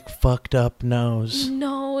 gigantic, fucked up nose?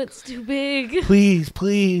 No, it's too big. Please.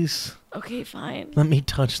 Okay, fine. Let me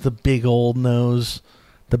touch the big old nose.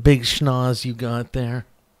 The big schnoz you got there.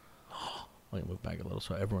 Let me move back a little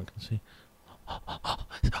so everyone can see.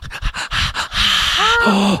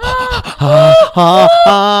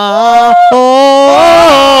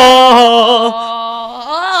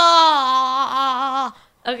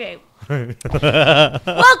 Okay.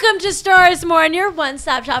 Welcome to Star is Born, your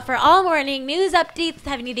one-stop shop for all morning news updates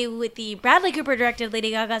having to do with the Bradley Cooper directed, Lady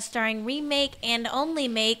Gaga starring remake and only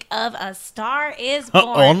make of A Star is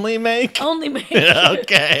Born. Only make? Only make.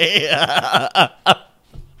 Okay.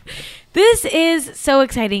 This is so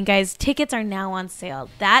exciting, guys. Tickets are now on sale.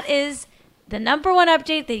 That is the number one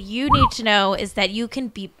update that you need to know, is that you can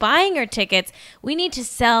be buying your tickets. We need to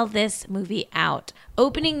sell this movie out.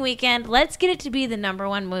 Opening weekend, let's get it to be the number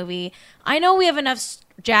one movie. I know we have enough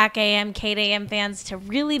JackAM, Kate AM fans to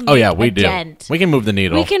really make a dent. We can move the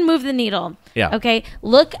needle. We can move the needle. Yeah. Okay.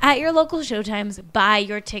 Look at your local showtimes. Buy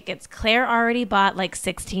your tickets. Claire already bought like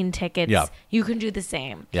 16 tickets. Yeah. You can do the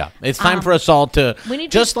same. Yeah. It's time for us all to we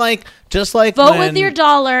need just to like vote with your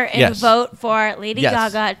dollar and Yes. vote for Lady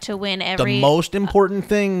Yes. Gaga to win every the most important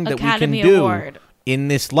thing that Academy we can do Award. in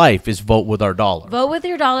this life is vote with our dollar. Vote with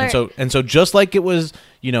your dollar. And so just like it was,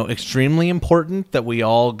 extremely important that we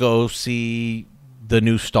all go see the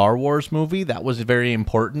new Star Wars movie, that was very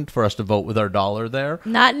important for us to vote with our dollar there.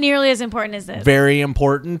 Not nearly as important as this. Very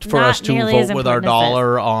important for Not us to nearly as vote with our important as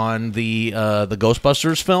dollar on the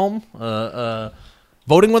Ghostbusters film.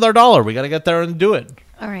 Voting with our dollar. We got to get there and do it.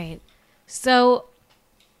 All right. So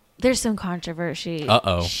there's some controversy.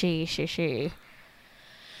 Uh-oh. She.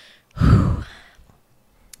 Whew.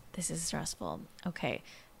 This is stressful. Okay.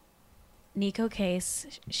 Nico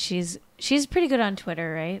Case, she's pretty good on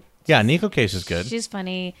Twitter, right? Yeah, Nico Case is good. She's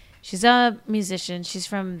funny. She's a musician. She's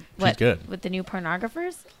from She's good. With the New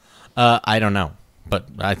Pornographers? I don't know, but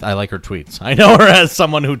I like her tweets. I know her as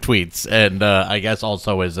someone who tweets, and I guess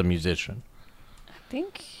also as a musician. I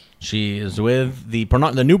think she is with the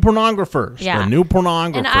New Pornographers. Yeah, the New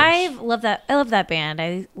Pornographers. And I love that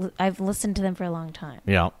band. I've listened to them for a long time.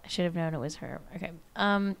 Yeah, I should have known it was her. Okay.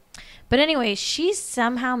 But anyway, she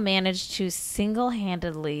somehow managed to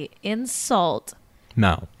single-handedly insult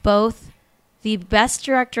both the best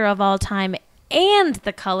director of all time and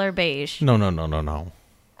The Color Beige. No.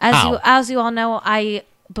 As you all know, I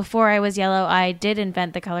before I was yellow, I did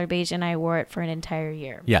invent the color beige, and I wore it for an entire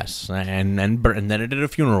year. Yes, and then I did a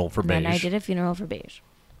funeral for beige. And then I did a funeral for beige.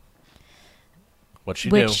 What'd she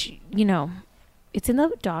do? Which, you know, it's in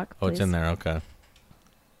the doc. Oh, it's in there. Okay.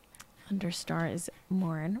 Understar is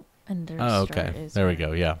Morin. Understar Oh, okay. is There we Morin.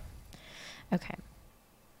 go. Yeah. Okay.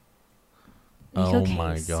 Oh Nico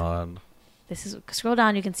my Case. God. This is scroll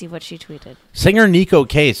down. You can see what she tweeted. Singer Nico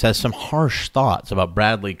Case has some harsh thoughts about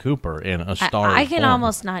Bradley Cooper in A Star I Is can Born.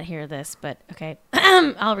 almost not hear this, but okay.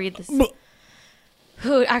 I'll read this.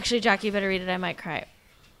 Who actually, Jack, you better read it. I might cry.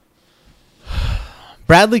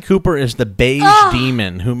 Bradley Cooper is the beige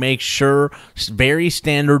demon who makes sure very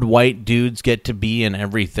standard white dudes get to be in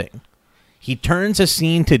everything. He turns a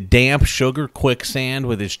scene to damp sugar quicksand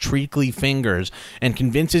with his treacly fingers and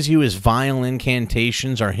convinces you his vile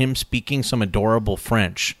incantations are him speaking some adorable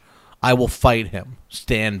French. I will fight him.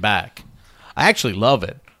 Stand back. I actually love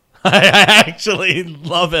it. I actually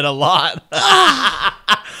love it a lot.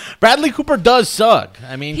 Bradley Cooper does suck.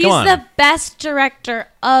 I mean, He's come on. the best director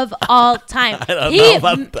of all time. I don't know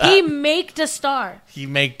about that. He make a star. He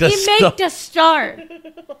make the He stuff. make a star.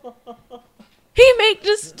 He make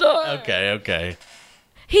a star. Okay.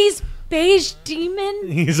 He's beige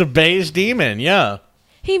demon. He's a beige demon, yeah.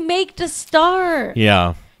 He make a star.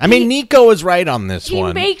 Yeah. I mean, Nico is right on this He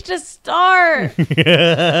one. make a star.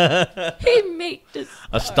 He make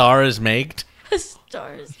A star is maked. a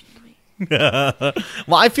star. is made.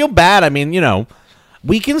 Well, I feel bad. I mean, you know,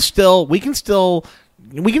 we can separate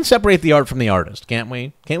the art from the artist, can't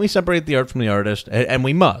we? Can't we separate the art from the artist? And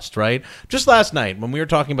we must, right? Just last night when we were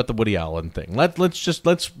talking about the Woody Allen thing,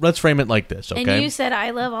 let's frame it like this, okay? And you said I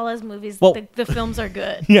love all his movies. Well- the films are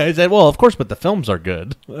good. Yeah, I said, well, of course, but the films are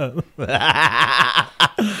good.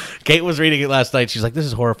 Kate was reading it last night. She's like, this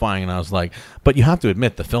is horrifying. And I was like, but you have to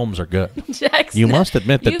admit the films are good. Jackson, You must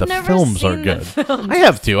admit that you've the never films are seen the good. films. I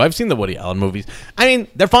have too. I've seen the Woody Allen movies. I mean,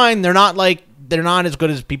 they're fine. They're not as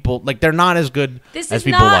good as people like. They're not as good This as is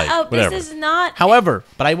people not. like. Whatever. This is not. However,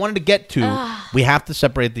 but I wanted to get to we have to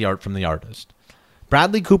separate the art from the artist.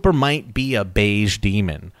 Bradley Cooper might be a beige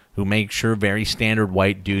demon who makes sure very standard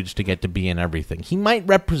white dudes to get to be in everything. He might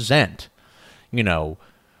represent, you know,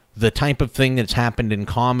 the type of thing that's happened in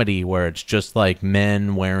comedy where it's just like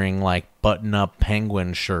men wearing like button-up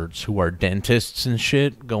penguin shirts who are dentists and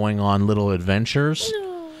shit going on little adventures.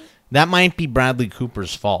 No. That might be Bradley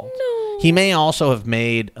Cooper's fault. No. He may also have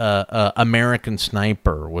made American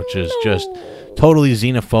Sniper, which is just totally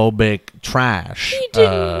xenophobic trash. He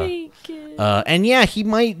didn't make it. And yeah, he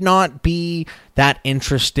might not be that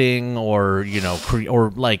interesting or, you know,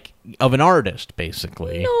 or like of an artist,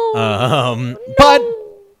 basically. No. But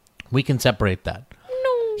we can separate that.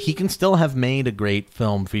 No. He can still have made a great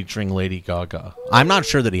film featuring Lady Gaga. I'm not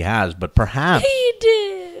sure that he has, but perhaps. He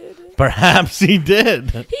did. Perhaps he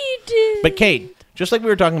did. He did. But Kate, just like we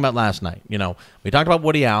were talking about last night, you know, we talked about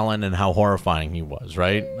Woody Allen and how horrifying he was,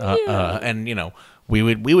 right? And you know, we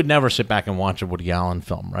would never sit back and watch a Woody Allen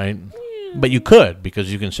film, right? Yeah. But you could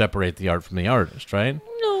because you can separate the art from the artist, right?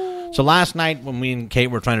 No. So last night when we and Kate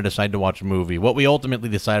were trying to decide to watch a movie, what we ultimately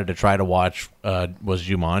decided to try to watch was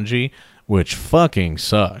Jumanji, which fucking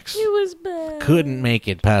sucks. It was bad. Couldn't make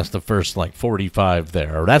it past the first like 45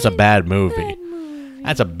 there. That's a bad movie. Bad movie.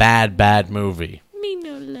 That's a bad movie. Me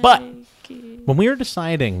no like But- it. When we were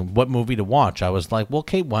deciding what movie to watch, I was like, well,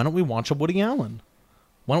 Kate, why don't we watch a Woody Allen?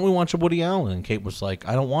 Why don't we watch a Woody Allen? And Kate was like,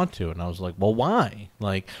 I don't want to. And I was like, well, why?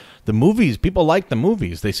 Like, the movies, people like the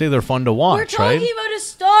movies. They say they're fun to We're watch, talking right? about A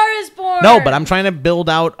Star Is Born. No, but I'm trying to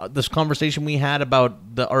build out this conversation we had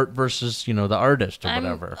about the art versus, you know, the artist or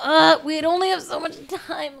whatever. We'd only have so much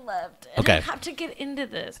time left. And Okay. I have to get into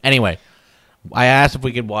this. Anyway, I asked if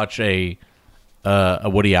we could watch a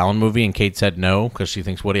Woody Allen movie, and Kate said no because she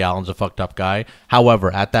thinks Woody Allen's a fucked up guy.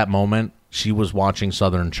 However, at that moment, she was watching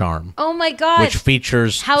Southern Charm, Oh my god. which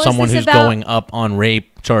features How is someone this who's about- going up on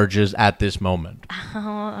rape charges at this moment.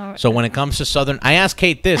 So when it comes to Southern, I asked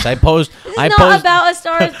Kate this. I posed. It's not about A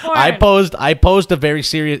Star Is Born. I posed a very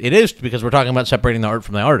serious. It is because we're talking about separating the art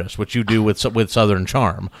from the artist, which you do with Southern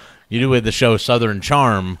Charm. You do with the show Southern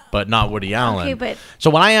Charm, but not Woody Allen. Okay, but- So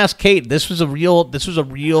when I asked Kate, this was a real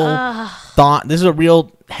thought. This is a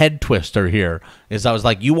real head twister here. Is I was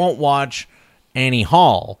like, you won't watch Annie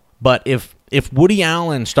Hall, but if Woody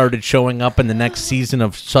Allen started showing up in the next season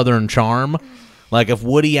of Southern Charm, like if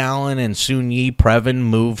Woody Allen and Soon-Yi Previn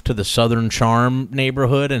moved to the Southern Charm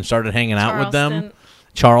neighborhood and started hanging out with them,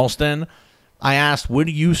 Charleston, I asked, would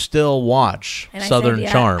you still watch And I Southern said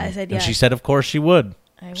yeah. Charm? I said And she yes. said, of course she would.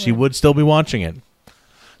 I She would. would still be watching it.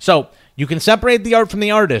 So You can separate the art from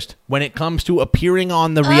the artist when it comes to appearing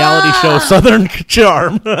on the reality show Southern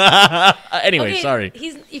Charm. Anyway, Okay, sorry.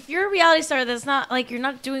 If you're a reality star, that's not like you're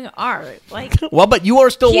not doing art. Like Well, but you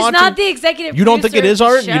are still he's watching. not the executive. You don't think it producer is of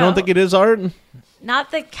the art? You don't show. think it is art?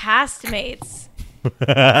 Not the castmates.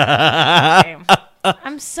 Okay.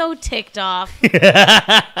 I'm so ticked off.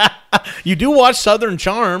 You do watch Southern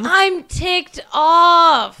Charm. I'm ticked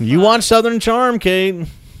off. You watch Southern Charm, Kate.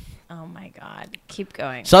 Oh my god. Keep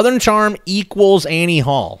going. Southern Charm equals Annie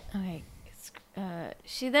Hall. Okay.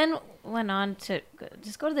 She then went on to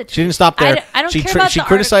just go to the. She didn't stop there. I don't she care about she the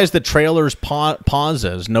criticized the trailer's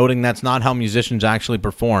pauses, noting that's not how musicians actually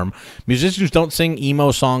perform. Musicians don't sing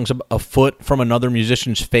emo songs a foot from another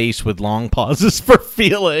musician's face with long pauses for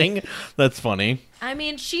feeling. That's funny. I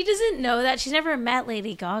mean, she doesn't know that. She's never met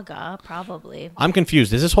Lady Gaga, probably. I'm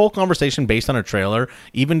confused. Is this whole conversation based on a trailer,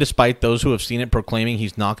 even despite those who have seen it proclaiming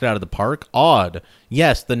he's knocked it out of the park? Odd.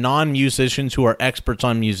 Yes, the non-musicians who are experts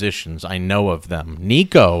on musicians. I know of them.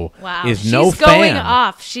 Nico is no fan. She's going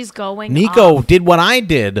off. She's going Nico off. did what I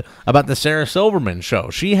did about the Sarah Silverman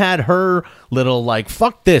show. She had her little, like,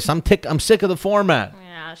 fuck this. I'm sick of the format.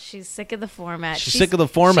 Yeah, she's sick of the format. She's sick of the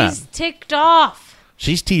format. She's ticked off.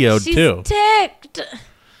 She's TO'd too. Ticked.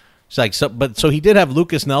 It's like, so he did have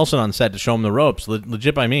Lucas Nelson on set to show him the ropes.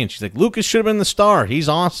 Legit, I mean. She's like, Lucas should have been the star. He's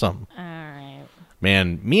awesome. All right.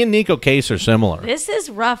 Man, me and Nico Case are similar. This is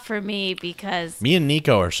rough for me because Me and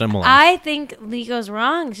Nico are similar. I think Nico's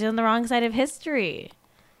wrong. She's on the wrong side of history.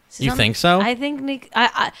 You think so? I think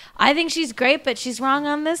I think she's great, but she's wrong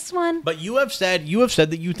on this one. But you have said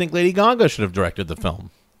that you think Lady Gaga should have directed the film.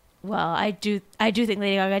 Well, I do think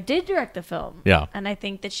Lady Gaga did direct the film. Yeah. And I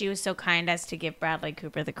think that she was so kind as to give Bradley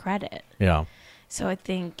Cooper the credit. Yeah. So I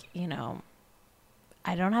think,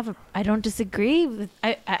 I don't disagree with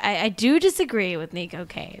I do disagree with Nico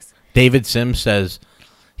Case. David Sims says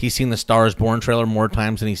he's seen the Star is Born trailer more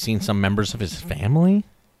times than he's seen some members of his family.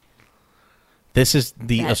 This is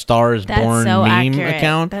the A Star is Born so meme accurate.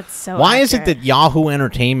 account. That's so Why is it accurate. that Yahoo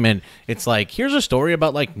Entertainment, it's like, here's a story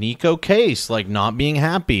about like Nico Case, like not being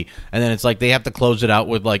happy. And then it's like they have to close it out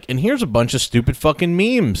with like, and here's a bunch of stupid fucking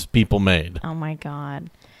memes people made. Oh my God.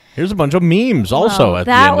 Here's a bunch of memes also at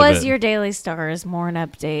the that end was of it. your Daily Stars Morn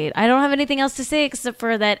update. I don't have anything else to say except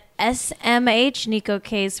for that SMH Nico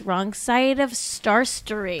Case wrong side of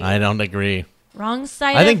Starstory. I don't agree. Wrong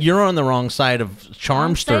side. I think you're on the wrong side of wrong side of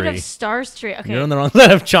Charmstory. Starstory. Okay. You're on the wrong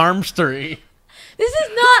side of Charmstory. This is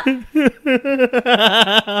not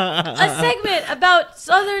a segment about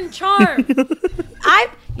Southern Charm.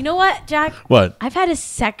 You know what, Jack? What? I've had a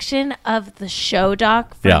section of the show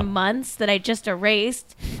doc for Yeah. months that I just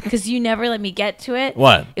erased because you never let me get to it.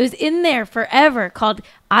 What? It was in there forever called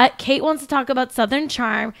Kate Wants to Talk About Southern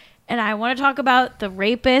Charm, and I want to talk about the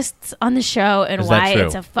rapists on the show and Is that why true?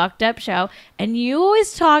 it's a fucked up show. And you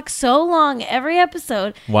always talk so long every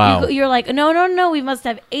episode. Wow. You're like, no, we must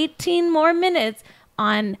have 18 more minutes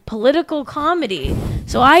on political comedy.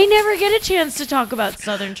 So I never get a chance to talk about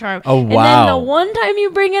Southern Charm. Oh, And then wow. the one time you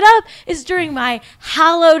bring it up is during my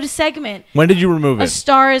hallowed segment, When did you remove A it?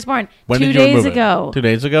 Star is Born, When 2 did you days remove it? ago. 2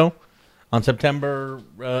 days ago? On September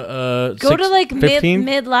Go to like 15th?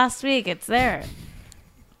 mid last week. It's there.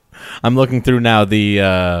 I'm looking through now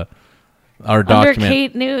our Under document.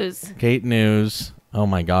 Kate News. Kate News. Oh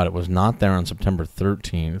my God, it was not there on September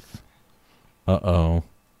 13th. Uh-oh.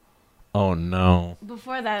 Oh no.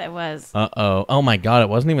 Before that it was. Uh-oh. Oh my God, it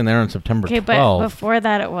wasn't even there on September 12th. Okay, but before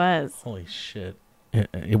that it was. Holy shit.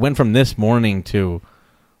 It went from this morning to...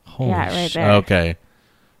 Holy Yeah, right sh- there. Okay.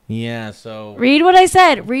 Yeah, so... Read what I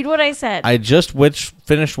said. I just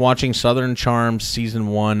finished watching Southern Charm Season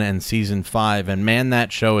 1 and Season 5, and man,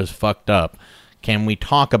 that show is fucked up. Can we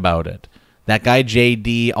talk about it? That guy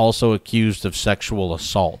JD also accused of sexual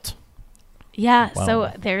assault. Yeah, Wow.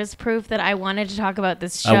 so there's proof that I wanted to talk about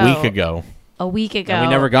this show. A week ago. And we We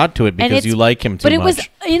never got to it because you like him too much. But it much. was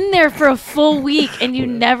in there for a full week, and you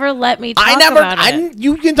never let me talk about it.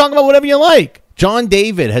 You can talk about whatever you like. John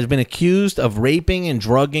David has been accused of raping and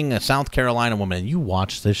drugging a South Carolina woman. You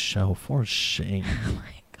watch this show, for shame.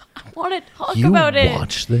 I want to talk about it. You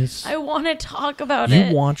watch this? I want to talk about it.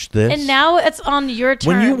 You watch this? And now it's on your terms.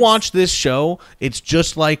 When you watch this show, it's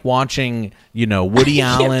just like watching, Woody I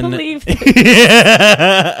Allen can't believe this.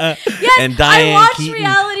 Yes, and Diane I watch Keaton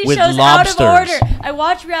reality with shows lobsters. out of order. I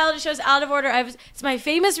watch reality shows out of order. It's my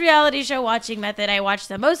famous reality show watching method. I watch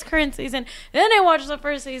the most current season, then I watch the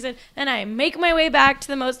first season, then I make my way back to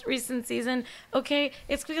the most recent season. Okay,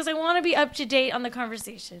 it's because I want to be up to date on the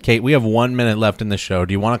conversation. Kate, we have 1 minute left in the show.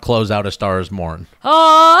 Do you want to close out A Star is Born?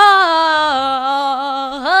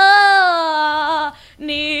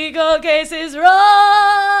 Nico Case is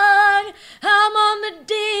wrong.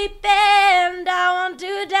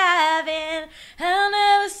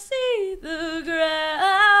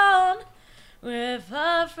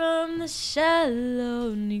 the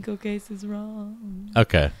shallow. Nico Case is wrong.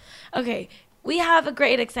 Okay. Okay. We have a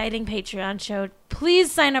great, exciting Patreon show.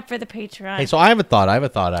 Please sign up for the Patreon. Hey, so I have a thought,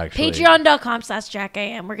 actually.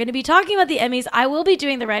 Patreon.com/JackAM. We're going to be talking about the Emmys. I will be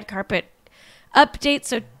doing the red carpet update,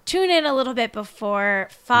 so tune in a little bit before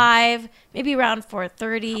 5, maybe around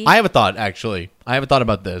 4:30. I have a thought, actually. I have a thought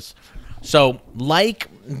about this. So, like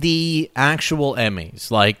the actual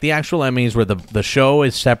Emmys, where the show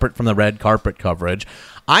is separate from the red carpet coverage,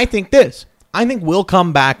 I think we'll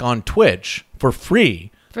come back on Twitch for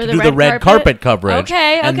free For to the do the red carpet coverage.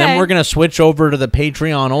 Okay. And then we're going to switch over to the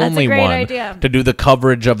Patreon only great one idea. to do the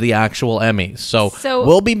coverage of the actual Emmys. So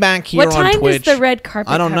we'll be back here on Twitch. What time does the red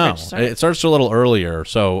carpet I don't know. coverage start? It starts a little earlier.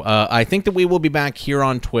 So I think that we will be back here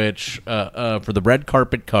on Twitch for the red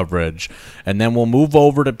carpet coverage. And then we'll move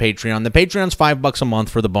over to Patreon. The Patreon's $5 a month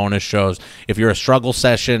for the bonus shows. If you're a Struggle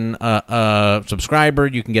Session subscriber,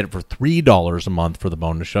 you can get it for $3 a month for the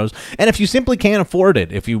bonus shows. And if you simply can't afford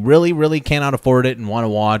it, if you really, really cannot afford it and want to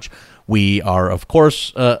watch, we are, of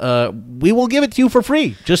course, we will give it to you for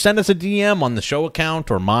free. Just send us a DM on the show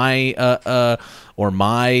account or my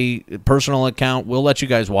personal account. We'll let you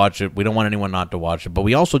guys watch it. We don't want anyone not to watch it, but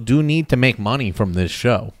we also do need to make money from this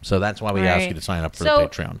show, so that's why we ask you to sign up for the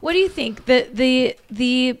Patreon. What do you think? The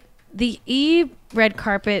red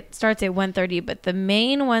carpet starts at 1:30, but the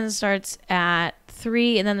main one starts at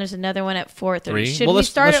 3, and then there's another one at 4:30. Should we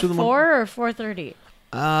start at 4 or 4:30?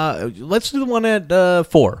 Let's do the one at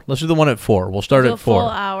 4. Let's do the one at 4. We'll start at 4. Full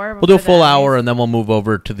hour. We'll do a full hour, and then we'll move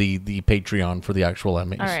over to the Patreon for the actual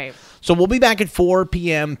Emmys. All right. So we'll be back at 4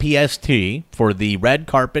 p.m. PST for the red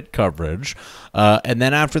carpet coverage, and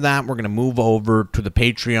then after that, we're going to move over to the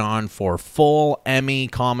Patreon for full Emmy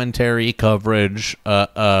commentary coverage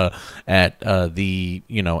at the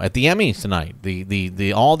Emmys tonight.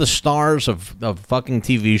 The all the stars of fucking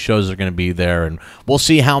TV shows are going to be there, and we'll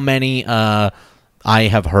see how many I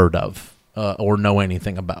have heard of or know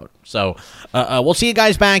anything about. So we'll see you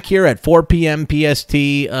guys back here at 4 p.m. PST.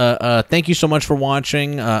 Thank you so much for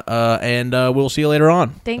watching, and we'll see you later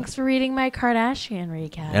on. Thanks for reading my Kardashian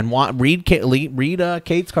recap. And read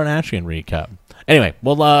Kate's Kardashian recap. Anyway,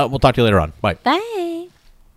 we'll talk to you later on. Bye. Bye.